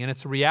facing, and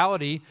it's a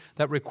reality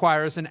that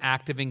requires an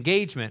active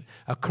engagement,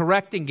 a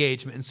correct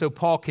engagement. And so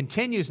Paul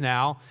continues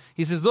now.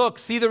 He says, look,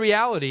 see the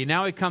reality.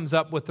 Now he comes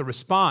up with the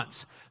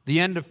response. The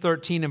end of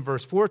 13 and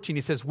verse 14,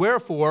 he says,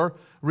 wherefore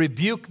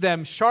rebuke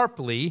them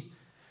sharply,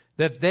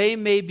 that they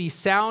may be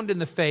sound in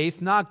the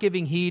faith, not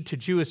giving heed to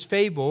Jewish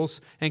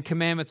fables and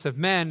commandments of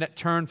men that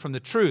turn from the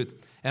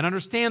truth. And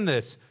understand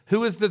this,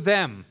 who is the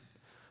them?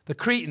 The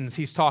Cretans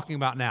he's talking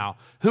about now.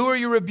 Who are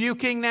you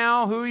rebuking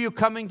now? Who are you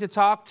coming to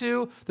talk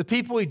to? The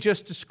people he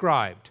just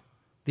described.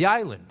 The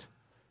island.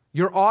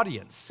 Your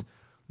audience.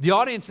 The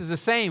audience is the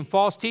same.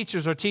 False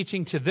teachers are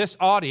teaching to this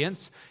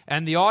audience,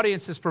 and the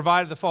audience has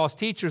provided the false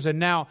teachers, and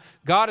now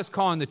God is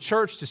calling the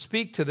church to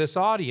speak to this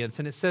audience,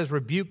 and it says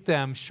rebuke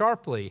them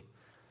sharply.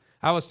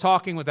 I was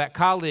talking with that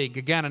colleague,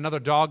 again, another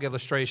dog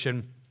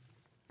illustration.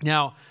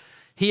 Now,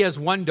 he has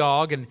one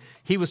dog, and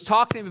he was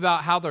talking to me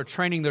about how they're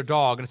training their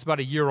dog, and it's about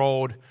a year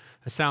old.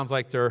 It sounds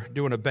like they're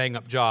doing a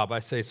bang-up job, I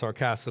say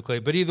sarcastically.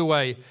 But either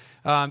way,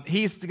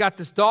 he's got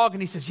this dog,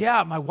 and he says,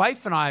 yeah, my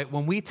wife and I,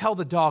 when we tell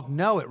the dog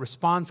no, it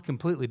responds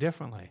completely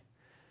differently.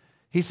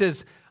 He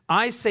says,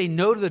 I say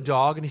no to the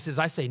dog, and he says,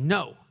 I say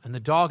no. And the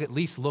dog at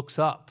least looks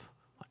up.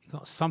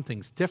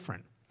 Something's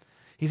different.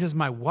 He says,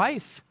 my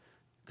wife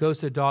goes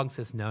to the dog and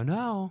says, no,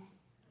 no.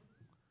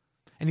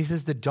 And he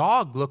says, the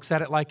dog looks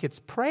at it like it's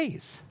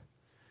praise.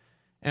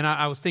 And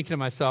I was thinking to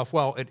myself,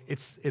 well,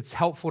 it's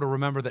helpful to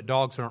remember that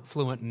dogs aren't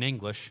fluent in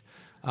English.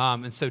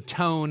 And so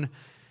tone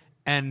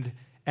and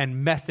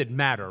method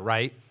matter,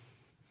 right?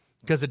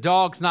 Because a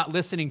dog's not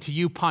listening to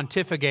you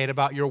pontificate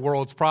about your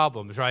world's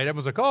problems, right?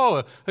 Everyone's like,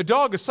 oh, a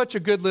dog is such a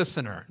good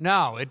listener.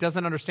 No, it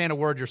doesn't understand a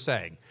word you're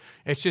saying.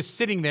 It's just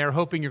sitting there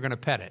hoping you're going to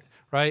pet it,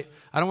 right?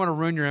 I don't want to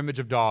ruin your image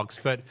of dogs,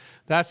 but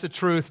that's the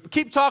truth. But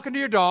keep talking to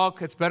your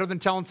dog. It's better than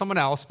telling someone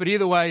else. But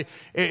either way,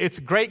 it's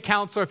a great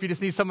counselor if you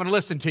just need someone to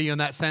listen to you in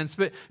that sense.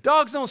 But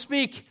dogs don't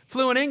speak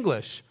fluent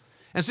English.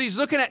 And so he's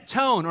looking at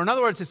tone, or in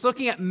other words, it's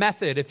looking at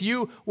method. If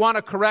you want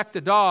to correct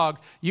a dog,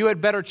 you had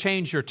better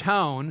change your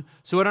tone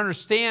so it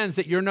understands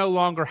that you're no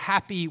longer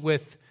happy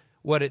with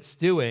what it's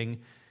doing.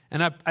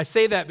 And I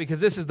say that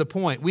because this is the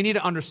point. We need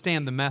to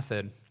understand the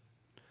method.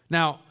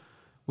 Now,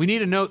 we need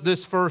to note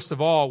this first of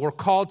all. We're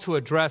called to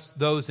address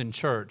those in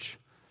church.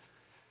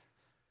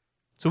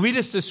 So we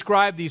just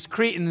describe these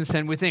Cretans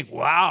and we think,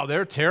 wow,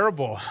 they're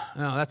terrible.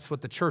 No, that's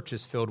what the church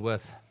is filled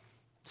with,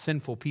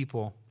 sinful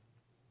people.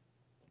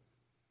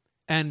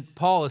 And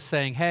Paul is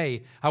saying,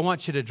 hey, I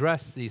want you to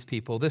address these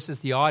people. This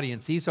is the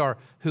audience. These are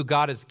who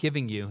God is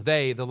giving you.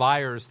 They, the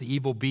liars, the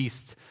evil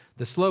beasts,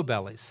 the slow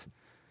bellies,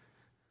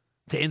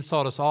 to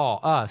insult us all,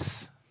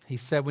 us. He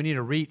said we need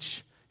to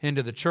reach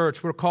into the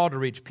church. We're called to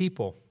reach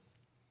people.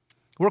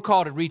 We're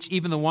called to reach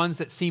even the ones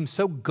that seem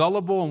so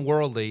gullible and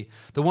worldly,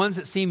 the ones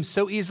that seem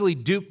so easily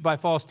duped by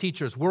false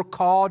teachers. We're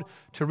called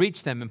to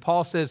reach them. And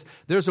Paul says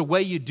there's a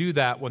way you do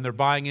that when they're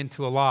buying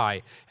into a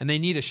lie, and they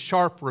need a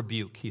sharp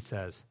rebuke, he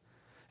says.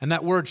 And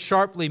that word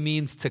sharply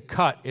means to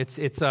cut.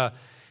 It's a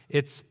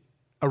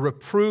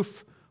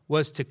reproof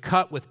was to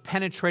cut with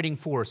penetrating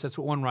force. That's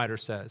what one writer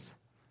says.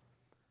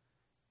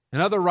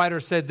 Another writer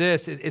said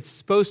this, it's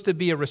supposed to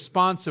be a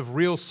response of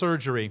real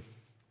surgery.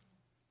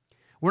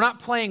 We're not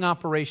playing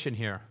operation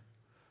here.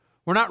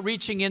 We're not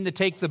reaching in to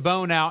take the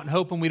bone out and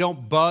hoping we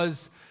don't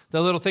buzz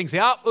the little things. Say,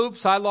 oh,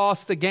 oops, I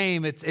lost the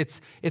game.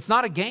 It's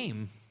not a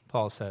game,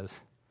 Paul says.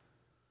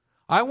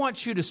 I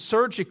want you to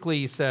surgically,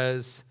 he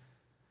says,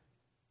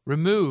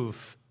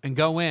 remove and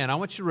go in. I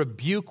want you to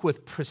rebuke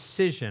with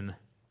precision.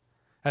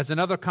 As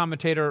another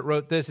commentator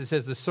wrote this, it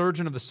says, the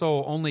surgeon of the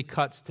soul only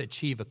cuts to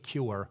achieve a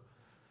cure.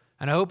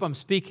 And I hope I'm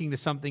speaking to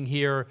something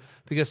here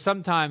because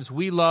sometimes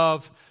we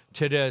love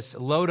to just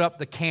load up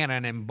the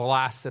cannon and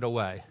blast it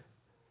away.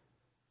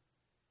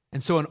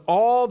 And so in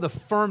all the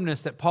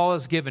firmness that Paul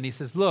has given, he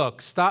says,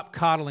 look, stop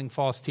coddling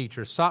false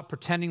teachers. Stop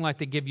pretending like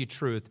they give you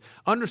truth.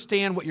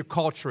 Understand what your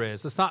culture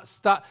is. Let's not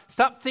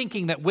stop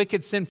thinking that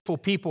wicked, sinful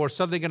people are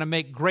suddenly going to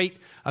make great,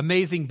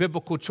 amazing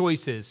biblical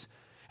choices.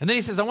 And then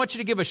he says, I want you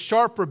to give a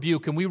sharp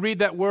rebuke. And we read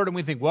that word and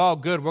we think, well,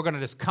 good, we're going to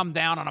just come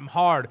down on them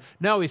hard.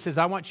 No, he says,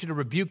 I want you to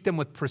rebuke them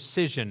with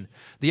precision.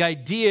 The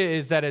idea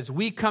is that as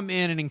we come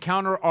in and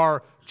encounter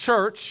our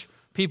church,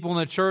 people in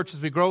the church,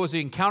 as we grow, as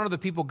we encounter the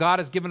people God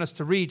has given us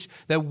to reach,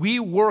 that we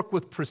work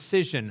with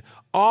precision.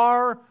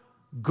 Our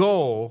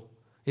goal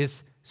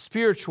is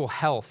spiritual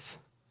health,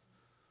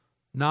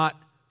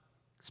 not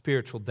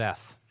spiritual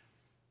death.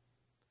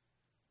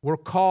 We're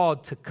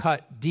called to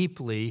cut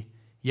deeply,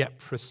 yet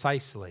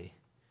precisely.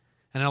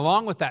 And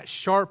along with that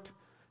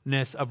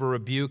sharpness of a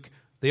rebuke,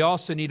 they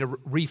also need a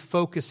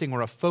refocusing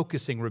or a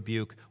focusing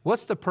rebuke.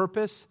 What's the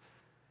purpose?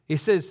 He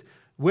says,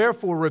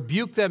 wherefore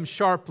rebuke them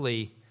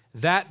sharply,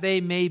 that they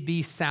may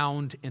be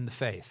sound in the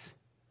faith.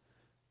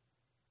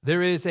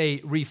 There is a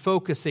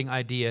refocusing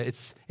idea.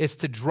 It's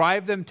to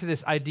drive them to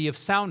this idea of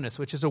soundness,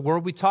 which is a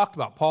word we talked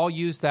about. Paul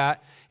used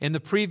that in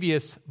the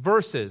previous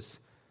verses.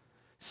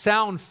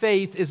 Sound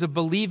faith is a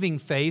believing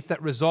faith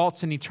that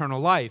results in eternal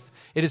life.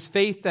 It is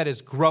faith that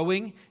is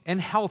growing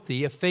and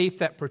healthy, a faith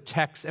that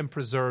protects and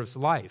preserves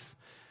life.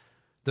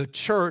 The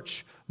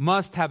church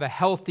must have a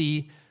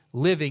healthy,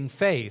 living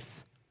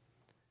faith.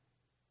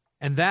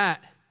 And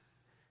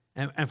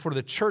for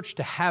the church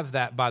to have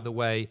that, by the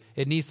way,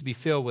 it needs to be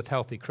filled with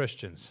healthy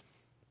Christians.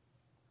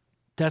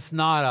 That's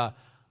not a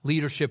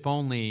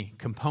leadership-only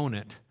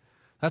component.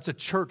 That's a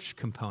church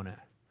component.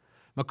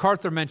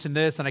 MacArthur mentioned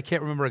this, and I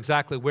can't remember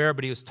exactly where,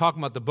 but he was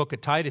talking about the book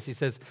of Titus. He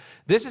says,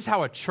 this is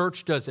how a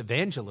church does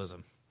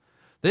evangelism.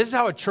 This is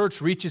how a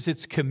church reaches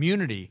its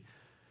community.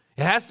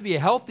 It has to be a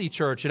healthy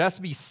church. It has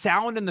to be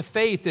sound in the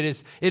faith.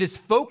 It is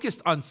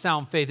focused on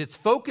sound faith. It's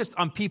focused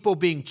on people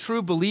being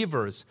true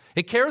believers.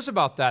 It cares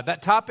about that.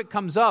 That topic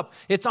comes up.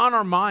 It's on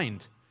our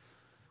mind.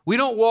 We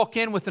don't walk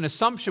in with an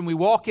assumption. We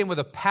walk in with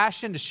a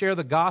passion to share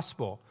the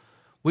gospel.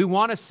 We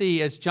want to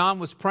see, as John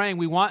was praying,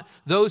 we want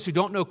those who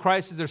don't know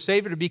Christ as their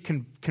Savior to be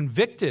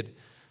convicted.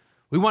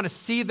 We want to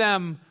see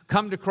them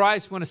come to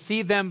Christ. We want to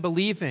see them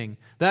believing.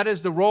 That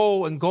is the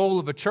role and goal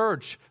of a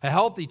church. A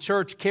healthy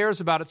church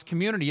cares about its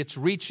community. It's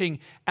reaching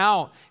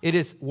out. It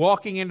is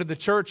walking into the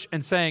church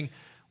and saying,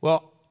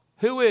 well,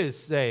 who is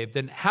saved?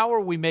 And how are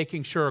we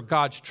making sure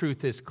God's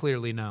truth is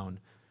clearly known?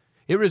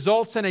 It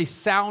results in a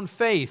sound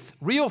faith,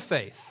 real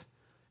faith,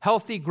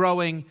 healthy,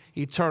 growing,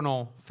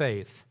 eternal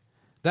faith.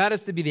 That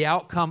is to be the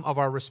outcome of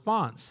our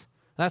response.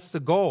 That's the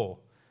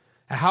goal.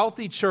 A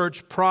healthy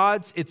church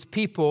prods its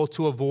people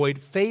to avoid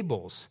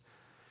fables.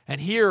 And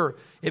here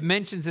it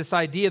mentions this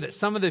idea that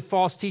some of the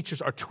false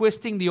teachers are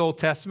twisting the Old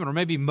Testament, or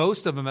maybe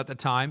most of them at the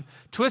time,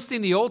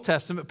 twisting the Old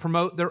Testament to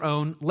promote their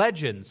own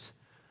legends.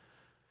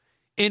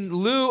 In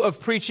lieu of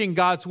preaching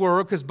God's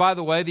word, because by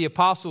the way, the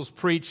apostles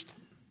preached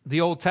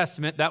the Old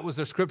Testament, that was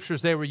the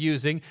scriptures they were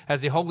using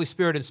as the Holy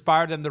Spirit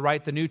inspired them to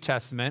write the New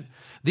Testament.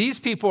 These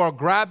people are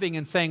grabbing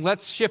and saying,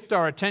 let's shift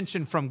our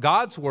attention from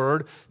God's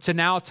word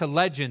to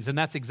legends. And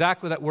that's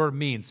exactly what that word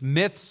means.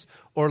 Myths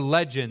or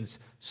legends,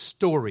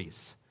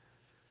 stories.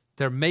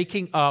 They're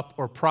making up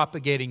or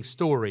propagating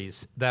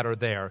stories that are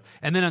there.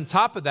 And then on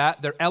top of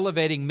that, they're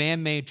elevating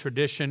man-made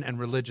tradition and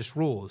religious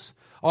rules.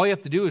 All you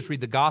have to do is read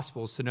the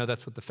Gospels to know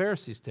that's what the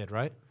Pharisees did,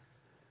 right?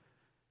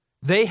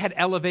 They had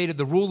elevated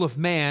the rule of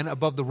man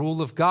above the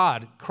rule of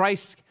God.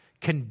 Christ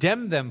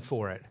condemned them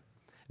for it.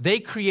 They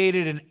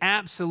created an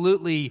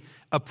absolutely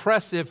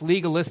oppressive,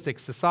 legalistic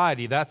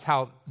society. That's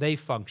how they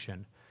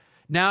function.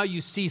 Now you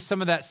see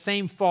some of that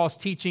same false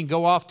teaching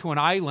go off to an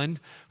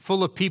island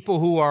full of people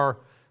who are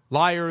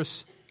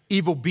liars,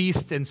 evil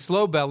beasts, and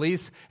slow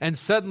bellies, and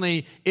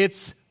suddenly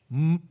it's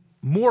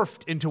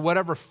morphed into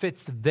whatever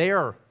fits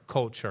their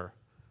culture.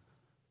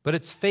 But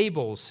it's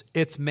fables,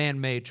 it's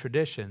man-made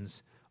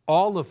traditions,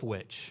 all of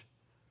which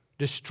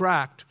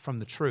distract from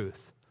the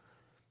truth.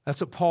 That's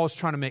what Paul's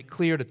trying to make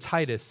clear to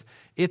Titus.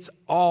 It's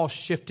all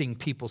shifting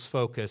people's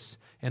focus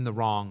in the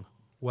wrong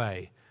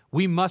way.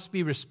 We must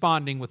be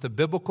responding with a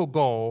biblical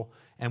goal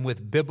and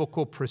with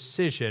biblical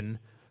precision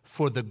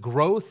for the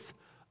growth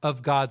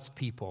of God's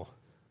people.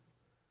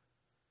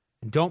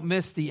 And don't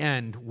miss the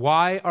end.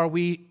 Why are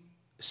we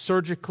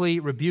surgically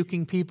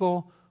rebuking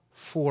people?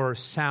 For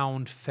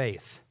sound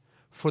faith,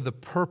 for the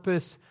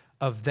purpose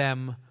of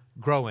them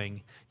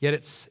growing. Yet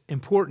it's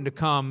important to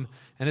come,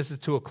 and this is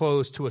to a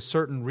close, to a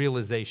certain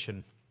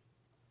realization.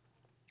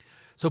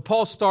 So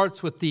Paul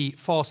starts with the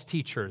false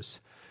teachers.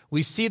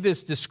 We see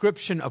this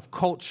description of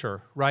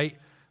culture, right?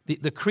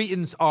 The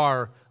Cretans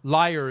are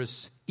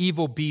liars,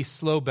 evil beasts,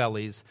 slow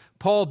bellies.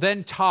 Paul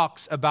then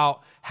talks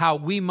about how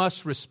we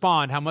must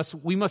respond,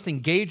 we must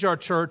engage our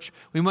church,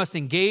 we must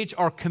engage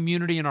our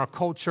community and our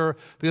culture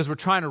because we're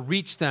trying to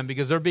reach them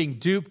because they're being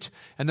duped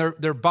and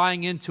they're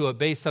buying into it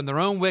based on their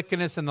own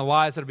wickedness and the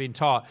lies that are being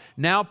taught.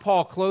 Now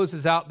Paul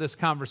closes out this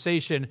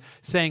conversation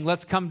saying,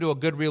 let's come to a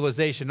good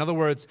realization. In other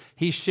words,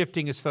 he's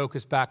shifting his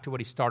focus back to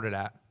what he started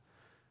at.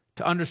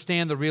 To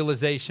understand the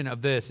realization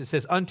of this, it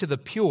says, unto the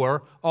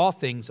pure, all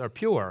things are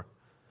pure.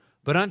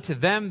 But unto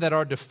them that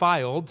are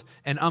defiled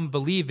and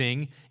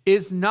unbelieving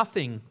is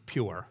nothing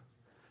pure.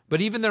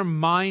 But even their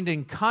mind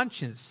and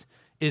conscience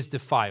is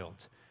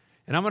defiled.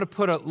 And I'm going to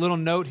put a little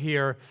note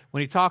here.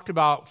 When he talked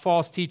about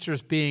false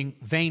teachers being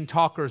vain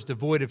talkers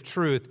devoid of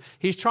truth,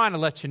 he's trying to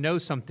let you know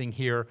something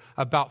here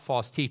about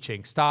false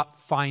teaching. Stop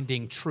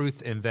finding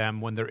truth in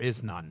them when there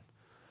is none.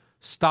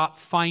 Stop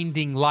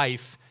finding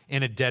life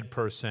in a dead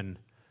person.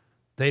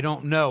 They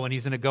don't know, and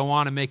he's going to go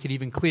on and make it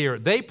even clearer.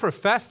 They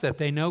profess that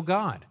they know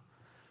God,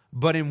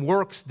 but in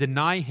works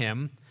deny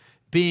him,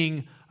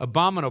 being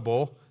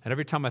abominable. And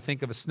every time I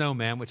think of a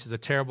snowman, which is a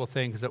terrible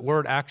thing, because that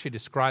word actually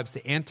describes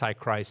the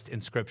Antichrist in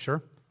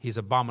Scripture. He's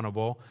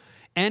abominable.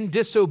 And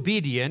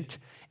disobedient,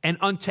 and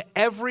unto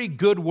every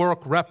good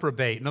work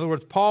reprobate. In other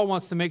words, Paul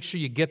wants to make sure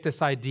you get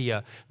this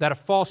idea that a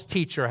false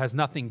teacher has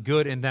nothing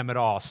good in them at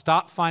all.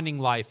 Stop finding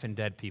life in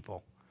dead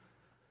people.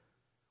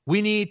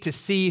 We need to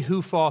see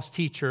who false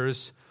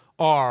teachers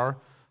are,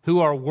 who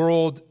our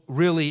world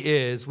really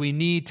is. We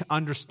need to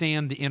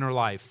understand the inner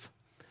life.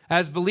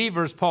 As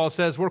believers, Paul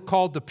says, we're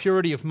called to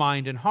purity of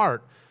mind and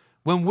heart.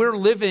 When we're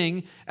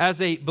living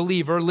as a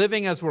believer,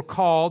 living as we're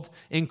called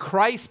in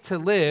Christ to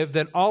live,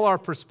 then all our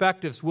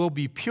perspectives will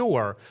be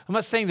pure. I'm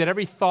not saying that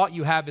every thought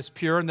you have is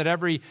pure and that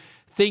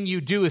everything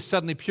you do is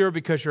suddenly pure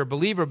because you're a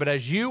believer, but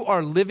as you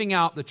are living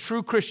out the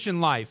true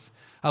Christian life,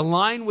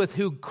 aligned with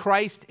who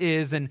Christ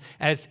is and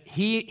as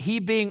he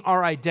being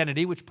our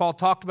identity, which Paul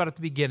talked about at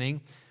the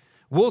beginning,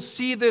 we'll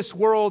see this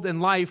world and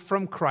life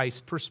from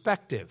Christ's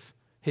perspective,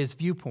 his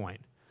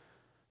viewpoint.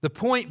 The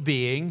point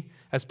being,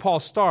 as Paul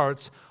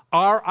starts,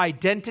 our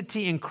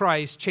identity in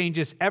Christ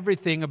changes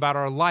everything about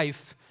our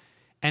life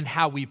and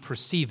how we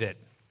perceive it.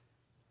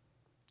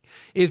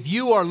 If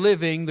you are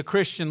living the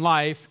Christian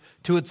life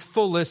to its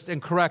fullest and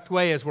correct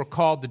way as we're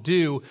called to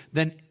do,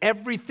 then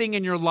everything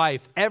in your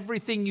life,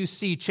 everything you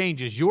see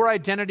changes. Your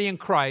identity in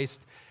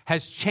Christ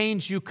has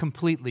changed you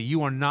completely.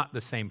 You are not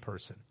the same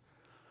person.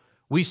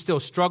 We still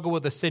struggle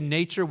with a sin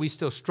nature. We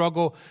still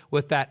struggle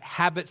with that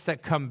habits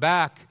that come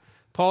back.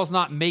 Paul's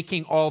not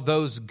making all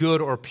those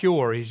good or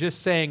pure. He's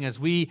just saying as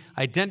we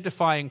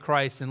identify in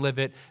Christ and live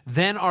it,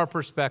 then our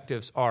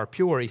perspectives are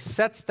pure. He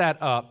sets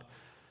that up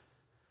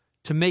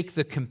to make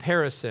the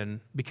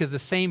comparison because the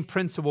same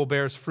principle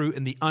bears fruit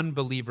in the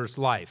unbeliever's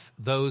life,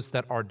 those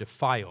that are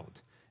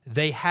defiled.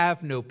 They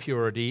have no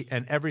purity,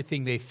 and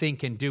everything they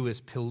think and do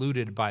is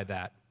polluted by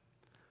that.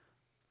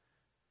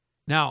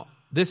 Now,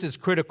 this is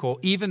critical.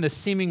 Even the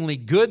seemingly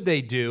good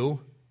they do,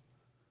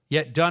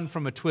 yet done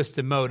from a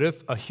twisted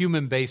motive, a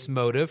human-based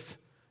motive,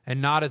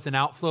 and not as an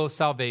outflow of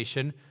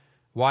salvation.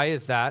 Why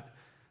is that?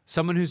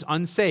 Someone who's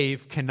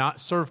unsaved cannot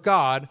serve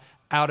God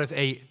out of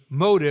a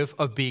motive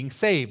of being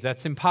saved.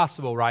 That's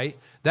impossible, right?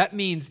 That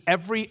means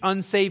every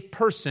unsaved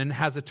person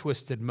has a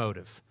twisted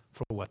motive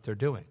for what they're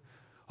doing.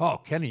 Oh,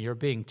 Kenny, you're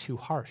being too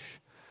harsh.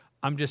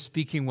 I'm just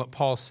speaking what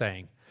Paul's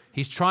saying.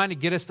 He's trying to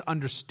get us to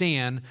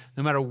understand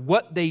no matter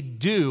what they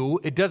do,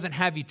 it doesn't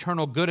have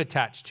eternal good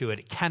attached to it.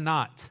 It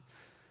cannot.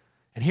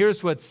 And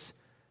here's what's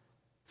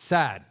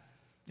sad.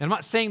 And I'm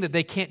not saying that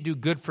they can't do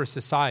good for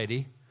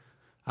society.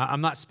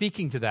 I'm not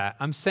speaking to that.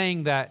 I'm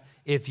saying that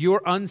if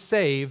you're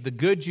unsaved, the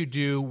good you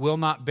do will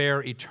not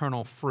bear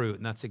eternal fruit.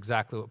 And that's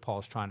exactly what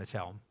Paul's trying to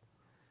tell them.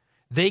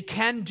 They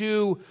can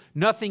do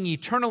nothing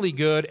eternally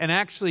good, and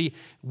actually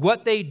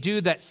what they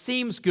do that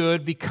seems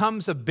good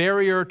becomes a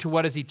barrier to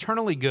what is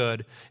eternally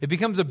good. It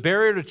becomes a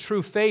barrier to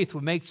true faith,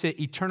 what makes it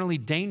eternally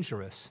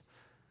dangerous.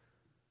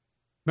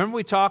 Remember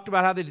we talked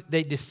about how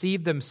they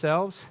deceive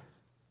themselves?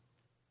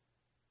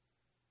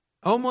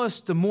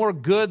 Almost the more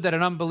good that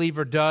an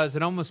unbeliever does,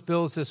 it almost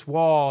builds this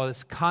wall,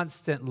 this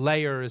constant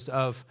layers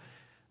of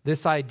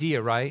this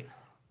idea, right?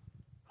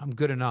 I'm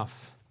good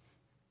enough.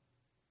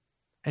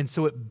 And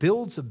so it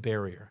builds a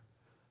barrier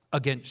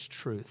against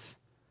truth,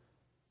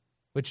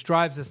 which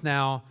drives us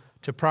now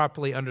to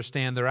properly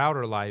understand their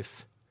outer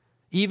life.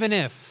 Even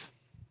if,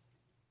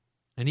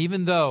 and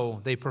even though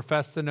they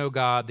profess to know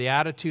God, the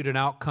attitude and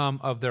outcome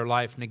of their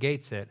life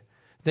negates it.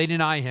 They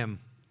deny Him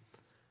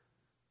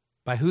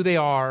by who they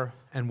are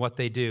and what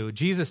they do.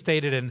 Jesus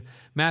stated in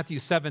Matthew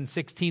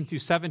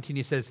 7:16-17,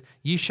 He says,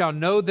 "Ye shall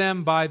know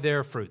them by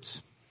their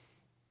fruits."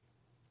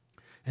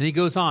 And He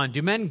goes on,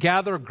 "Do men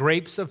gather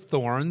grapes of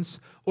thorns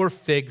or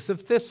figs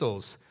of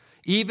thistles?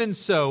 Even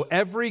so,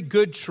 every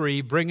good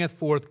tree bringeth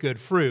forth good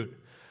fruit,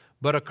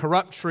 but a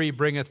corrupt tree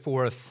bringeth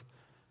forth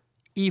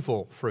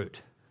evil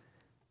fruit."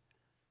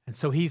 And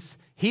so he's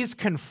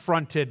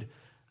confronted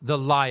the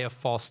lie of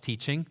false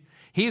teaching.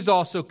 He's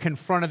also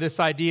confronted this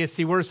idea.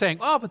 See, we're saying,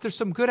 oh, but there's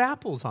some good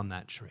apples on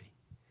that tree.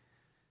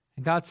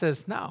 And God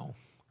says, no,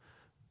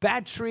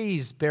 bad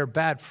trees bear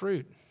bad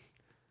fruit.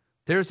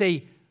 There's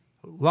a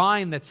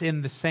line that's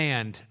in the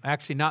sand,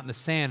 actually not in the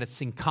sand, it's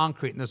in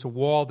concrete, and there's a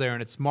wall there,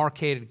 and it's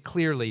marked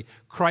clearly.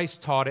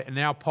 Christ taught it, and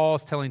now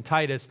Paul's telling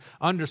Titus,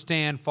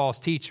 understand false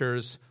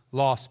teachers,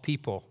 lost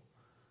people.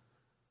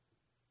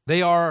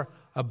 They are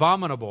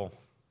abominable.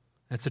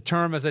 It's a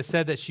term, as I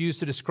said, that's used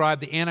to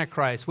describe the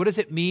Antichrist. What does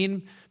it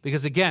mean?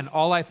 Because again,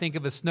 all I think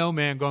of is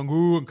snowman going,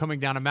 ooh, and coming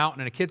down a mountain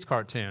in a kid's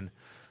cartoon.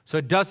 So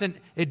it doesn't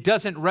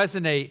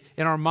resonate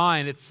in our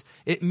mind.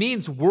 It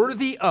means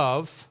worthy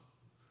of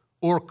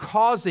or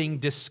causing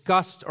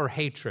disgust or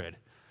hatred.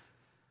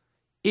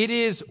 It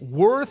is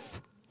worth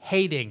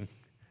hating.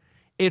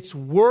 It's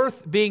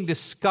worth being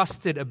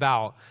disgusted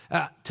about.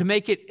 To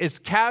make it as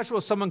casual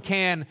as someone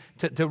can,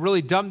 to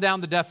really dumb down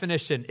the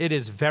definition, it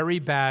is very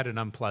bad and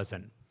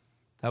unpleasant.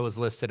 That was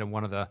listed in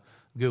one of the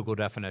Google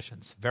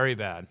definitions. Very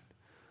bad,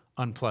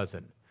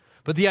 unpleasant.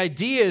 But the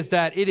idea is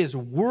that it is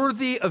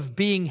worthy of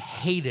being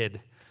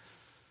hated.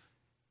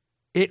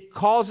 It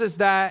causes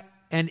that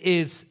and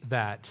is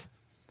that.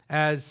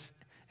 And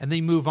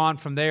then move on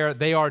from there,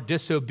 they are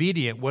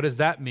disobedient. What does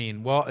that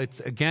mean? Well, it's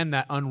again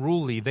that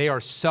unruly. They are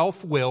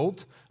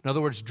self-willed, in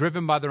other words,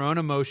 driven by their own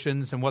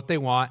emotions and what they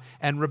want,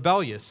 and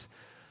rebellious.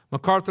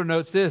 MacArthur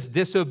notes this,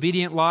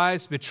 disobedient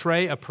lives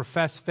betray a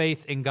professed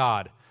faith in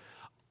God.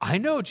 I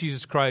know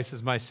Jesus Christ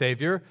is my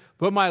Savior,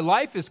 but my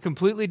life is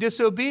completely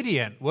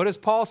disobedient. What is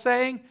Paul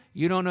saying?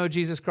 You don't know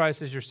Jesus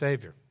Christ as your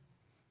Savior.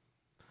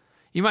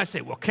 You might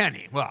say, well,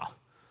 Kenny,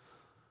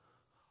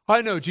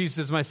 I know Jesus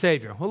is my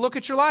Savior. Well, look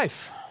at your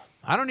life.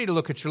 I don't need to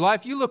look at your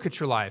life. You look at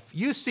your life.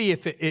 You see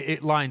if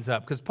it lines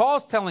up. Because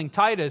Paul's telling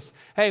Titus,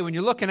 hey, when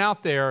you're looking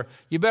out there,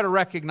 you better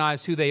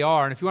recognize who they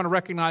are. And if you want to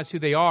recognize who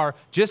they are,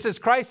 just as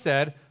Christ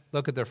said,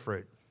 look at their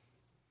fruit.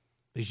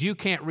 Because you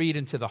can't read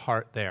into the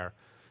heart there.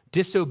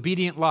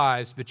 Disobedient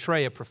lives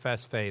betray a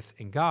professed faith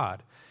in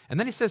God. And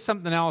then he says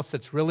something else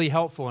that's really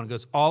helpful, and it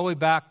goes all the way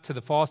back to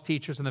the false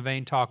teachers and the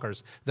vain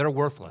talkers that are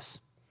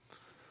worthless.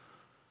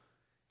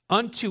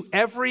 Unto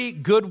every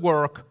good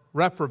work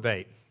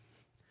reprobate.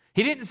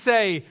 He didn't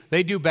say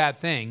they do bad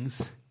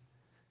things.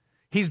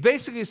 He's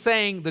basically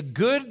saying the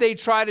good they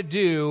try to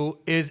do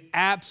is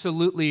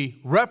absolutely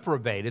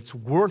reprobate. It's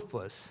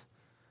worthless.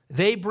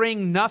 They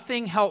bring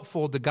nothing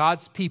helpful to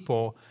God's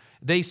people,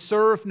 They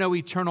serve no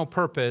eternal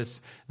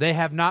purpose. They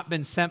have not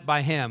been sent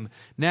by him.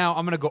 Now,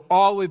 I'm going to go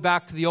all the way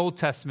back to the Old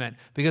Testament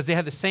because they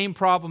had the same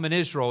problem in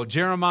Israel.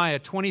 Jeremiah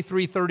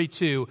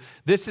 23:32.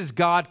 This is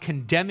God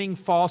condemning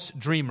false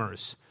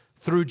dreamers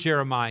through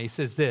Jeremiah. He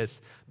says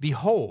this,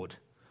 "Behold,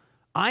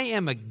 I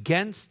am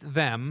against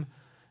them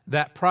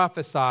that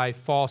prophesy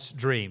false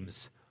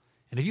dreams."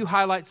 And if you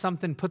highlight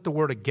something, put the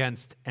word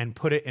against and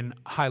put it in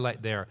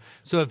highlight there.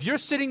 So if you're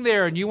sitting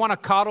there and you want to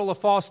coddle a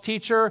false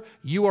teacher,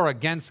 you are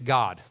against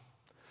God.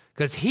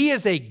 Because he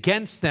is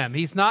against them.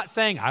 He's not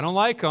saying, I don't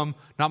like them,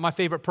 not my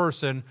favorite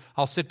person.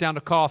 I'll sit down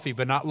to coffee,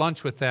 but not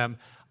lunch with them.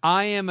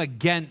 I am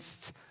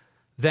against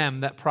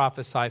them that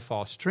prophesy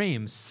false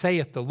dreams,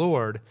 saith the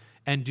Lord,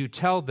 and do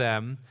tell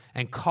them,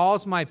 and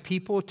cause my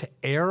people to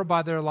err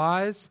by their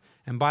lies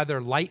and by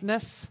their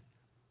lightness.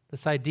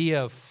 This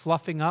idea of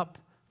fluffing up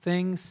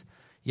things.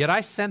 Yet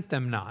I sent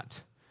them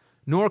not,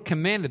 nor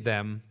commanded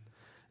them.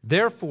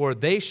 Therefore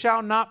they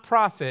shall not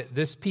profit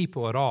this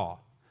people at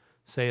all,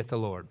 saith the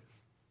Lord.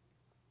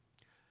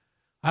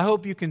 I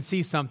hope you can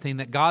see something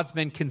that God's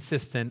been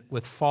consistent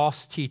with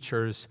false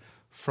teachers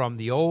from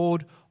the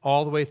old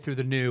all the way through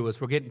the new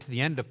as we're getting to the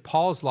end of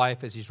Paul's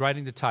life as he's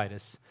writing to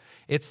Titus.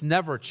 It's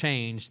never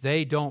changed.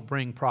 They don't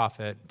bring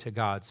profit to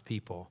God's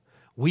people.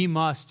 We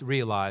must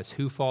realize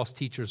who false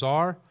teachers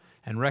are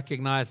and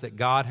recognize that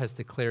God has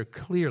declared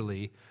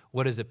clearly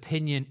what his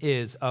opinion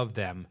is of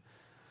them,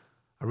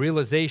 a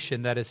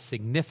realization that is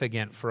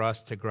significant for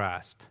us to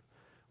grasp.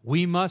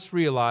 We must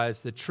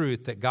realize the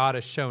truth that God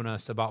has shown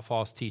us about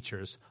false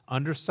teachers,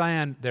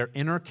 understand their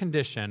inner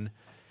condition,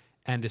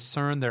 and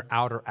discern their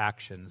outer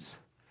actions.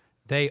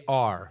 They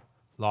are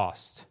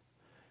lost.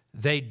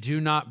 They do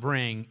not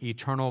bring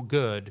eternal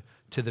good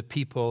to the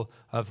people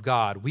of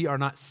God. We are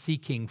not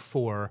seeking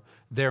for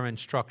their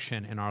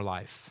instruction in our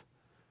life.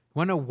 You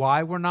want to know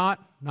why we're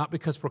not? Not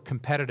because we're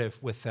competitive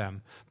with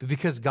them, but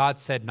because God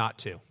said not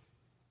to.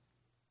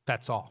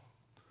 That's all.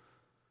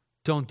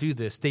 Don't do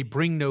this. They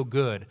bring no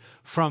good.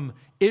 From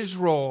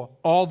Israel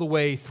all the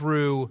way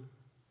through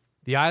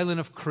the island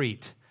of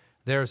Crete,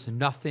 there's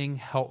nothing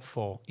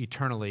helpful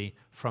eternally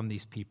from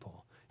these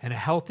people. And a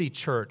healthy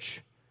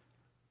church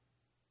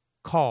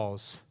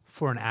calls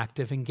for an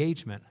active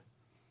engagement.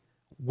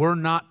 We're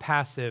not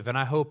passive, and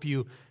I hope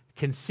you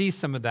can see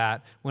some of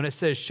that when it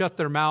says shut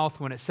their mouth,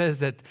 when it says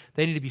that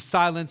they need to be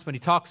silenced, when he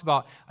talks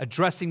about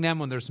addressing them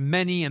when there's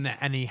many, and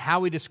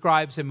how he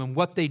describes them and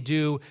what they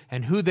do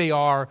and who they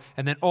are,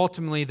 and then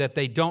ultimately that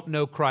they don't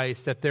know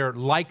Christ, that they're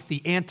like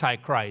the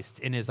Antichrist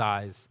in his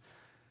eyes.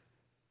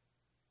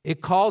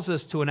 It calls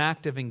us to an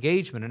active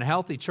engagement, and a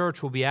healthy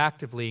church will be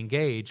actively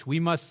engaged.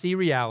 We must see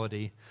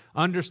reality,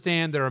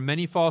 understand there are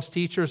many false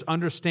teachers,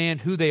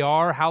 understand who they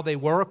are, how they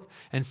work,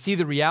 and see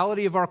the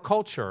reality of our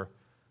culture,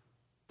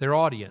 their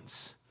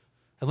audience.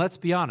 And let's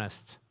be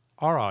honest,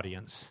 our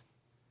audience.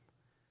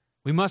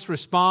 We must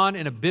respond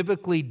in a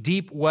biblically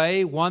deep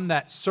way, one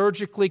that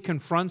surgically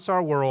confronts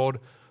our world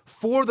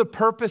for the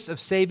purpose of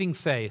saving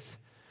faith.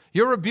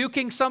 You're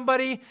rebuking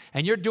somebody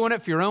and you're doing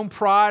it for your own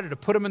pride or to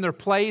put them in their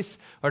place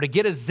or to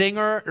get a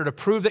zinger or to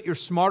prove that you're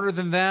smarter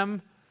than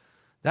them.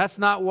 That's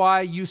not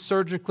why you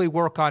surgically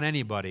work on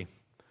anybody.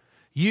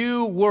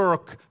 You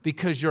work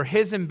because you're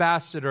his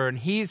ambassador and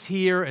he's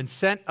here and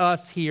sent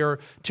us here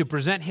to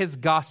present his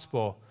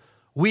gospel.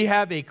 We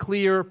have a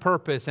clear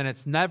purpose and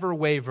it's never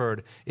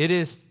wavered. It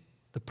is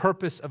the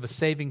purpose of a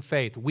saving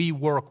faith. We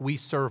work, we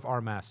serve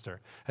our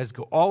master. Let's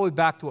go all the way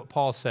back to what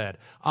Paul said.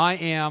 I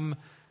am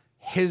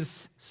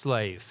his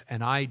slave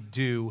and I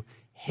do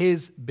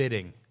his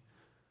bidding.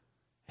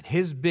 And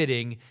his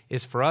bidding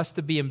is for us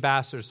to be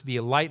ambassadors, to be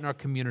a light in our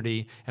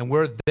community, and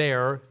we're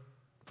there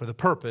for the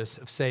purpose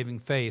of saving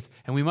faith.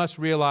 And we must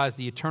realize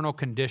the eternal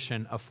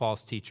condition of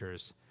false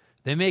teachers.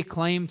 They may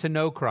claim to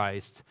know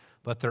Christ,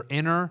 but their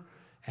inner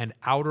and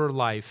outer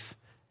life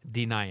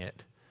deny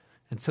it.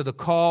 And so the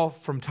call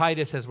from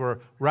Titus as we're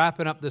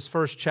wrapping up this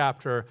first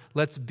chapter,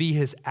 let's be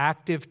his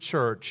active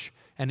church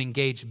and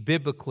engage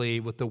biblically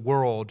with the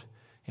world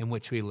in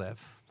which we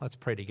live. Let's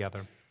pray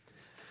together.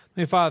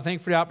 Father, thank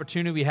you for the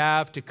opportunity we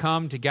have to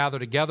come to gather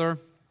together.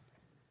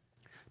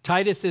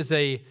 Titus is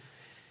a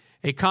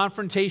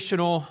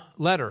confrontational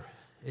letter.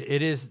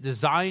 It is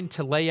designed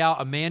to lay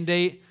out a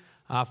mandate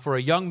for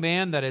a young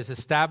man that is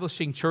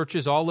establishing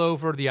churches all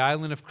over the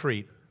island of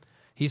Crete.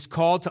 He's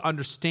called to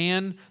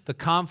understand the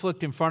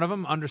conflict in front of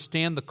him,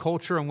 understand the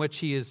culture in which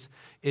he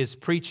is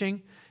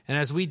preaching. And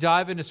as we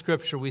dive into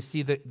Scripture, we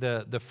see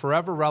the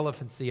forever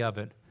relevancy of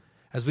it.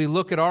 As we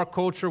look at our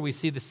culture, we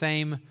see the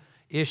same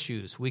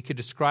issues. We could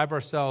describe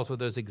ourselves with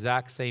those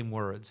exact same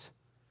words.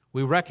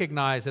 We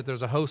recognize that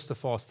there's a host of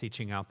false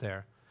teaching out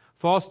there.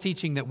 False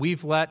teaching that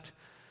we've let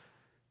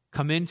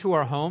come into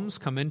our homes,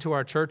 come into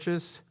our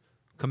churches,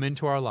 come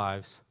into our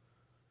lives.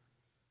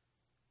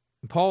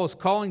 And Paul is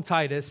calling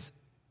Titus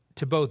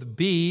to both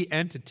be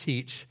and to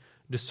teach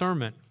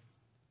discernment,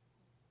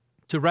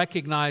 to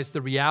recognize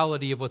the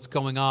reality of what's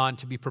going on,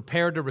 to be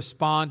prepared to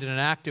respond in an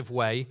active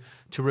way,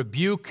 to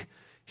rebuke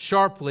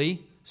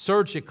sharply,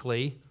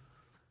 surgically,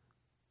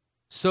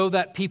 so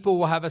that people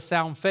will have a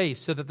sound faith,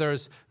 so that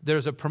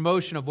there's a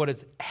promotion of what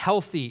is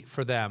healthy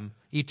for them,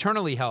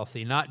 eternally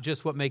healthy, not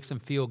just what makes them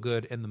feel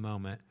good in the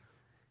moment.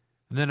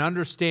 And then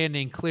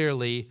understanding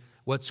clearly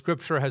what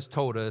Scripture has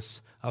told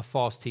us of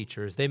false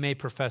teachers. They may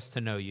profess to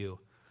know you,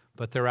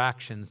 but their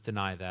actions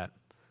deny that.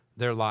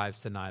 Their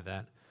lives deny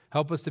that.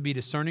 Help us to be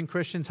discerning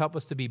Christians. Help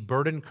us to be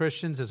burdened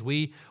Christians. As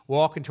we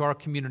walk into our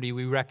community,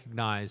 we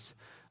recognize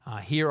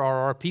here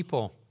are our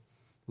people,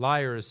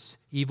 liars,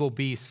 evil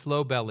beasts,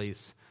 slow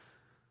bellies,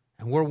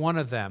 and we're one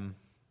of them,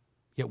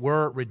 yet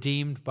we're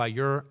redeemed by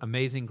your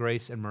amazing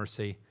grace and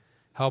mercy.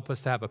 Help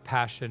us to have a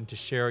passion to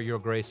share your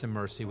grace and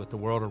mercy with the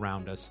world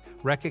around us.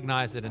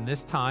 Recognize that in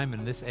this time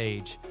and this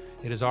age,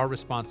 it is our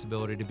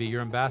responsibility to be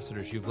your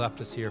ambassadors. You've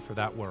left us here for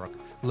that work.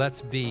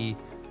 Let's be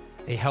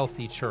a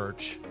healthy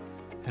church,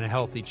 and a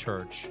healthy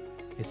church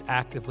is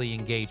actively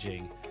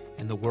engaging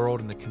in the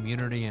world, in the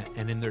community,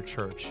 and in their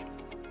church,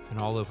 and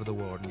all over the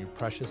world. In your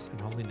precious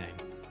and holy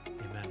name.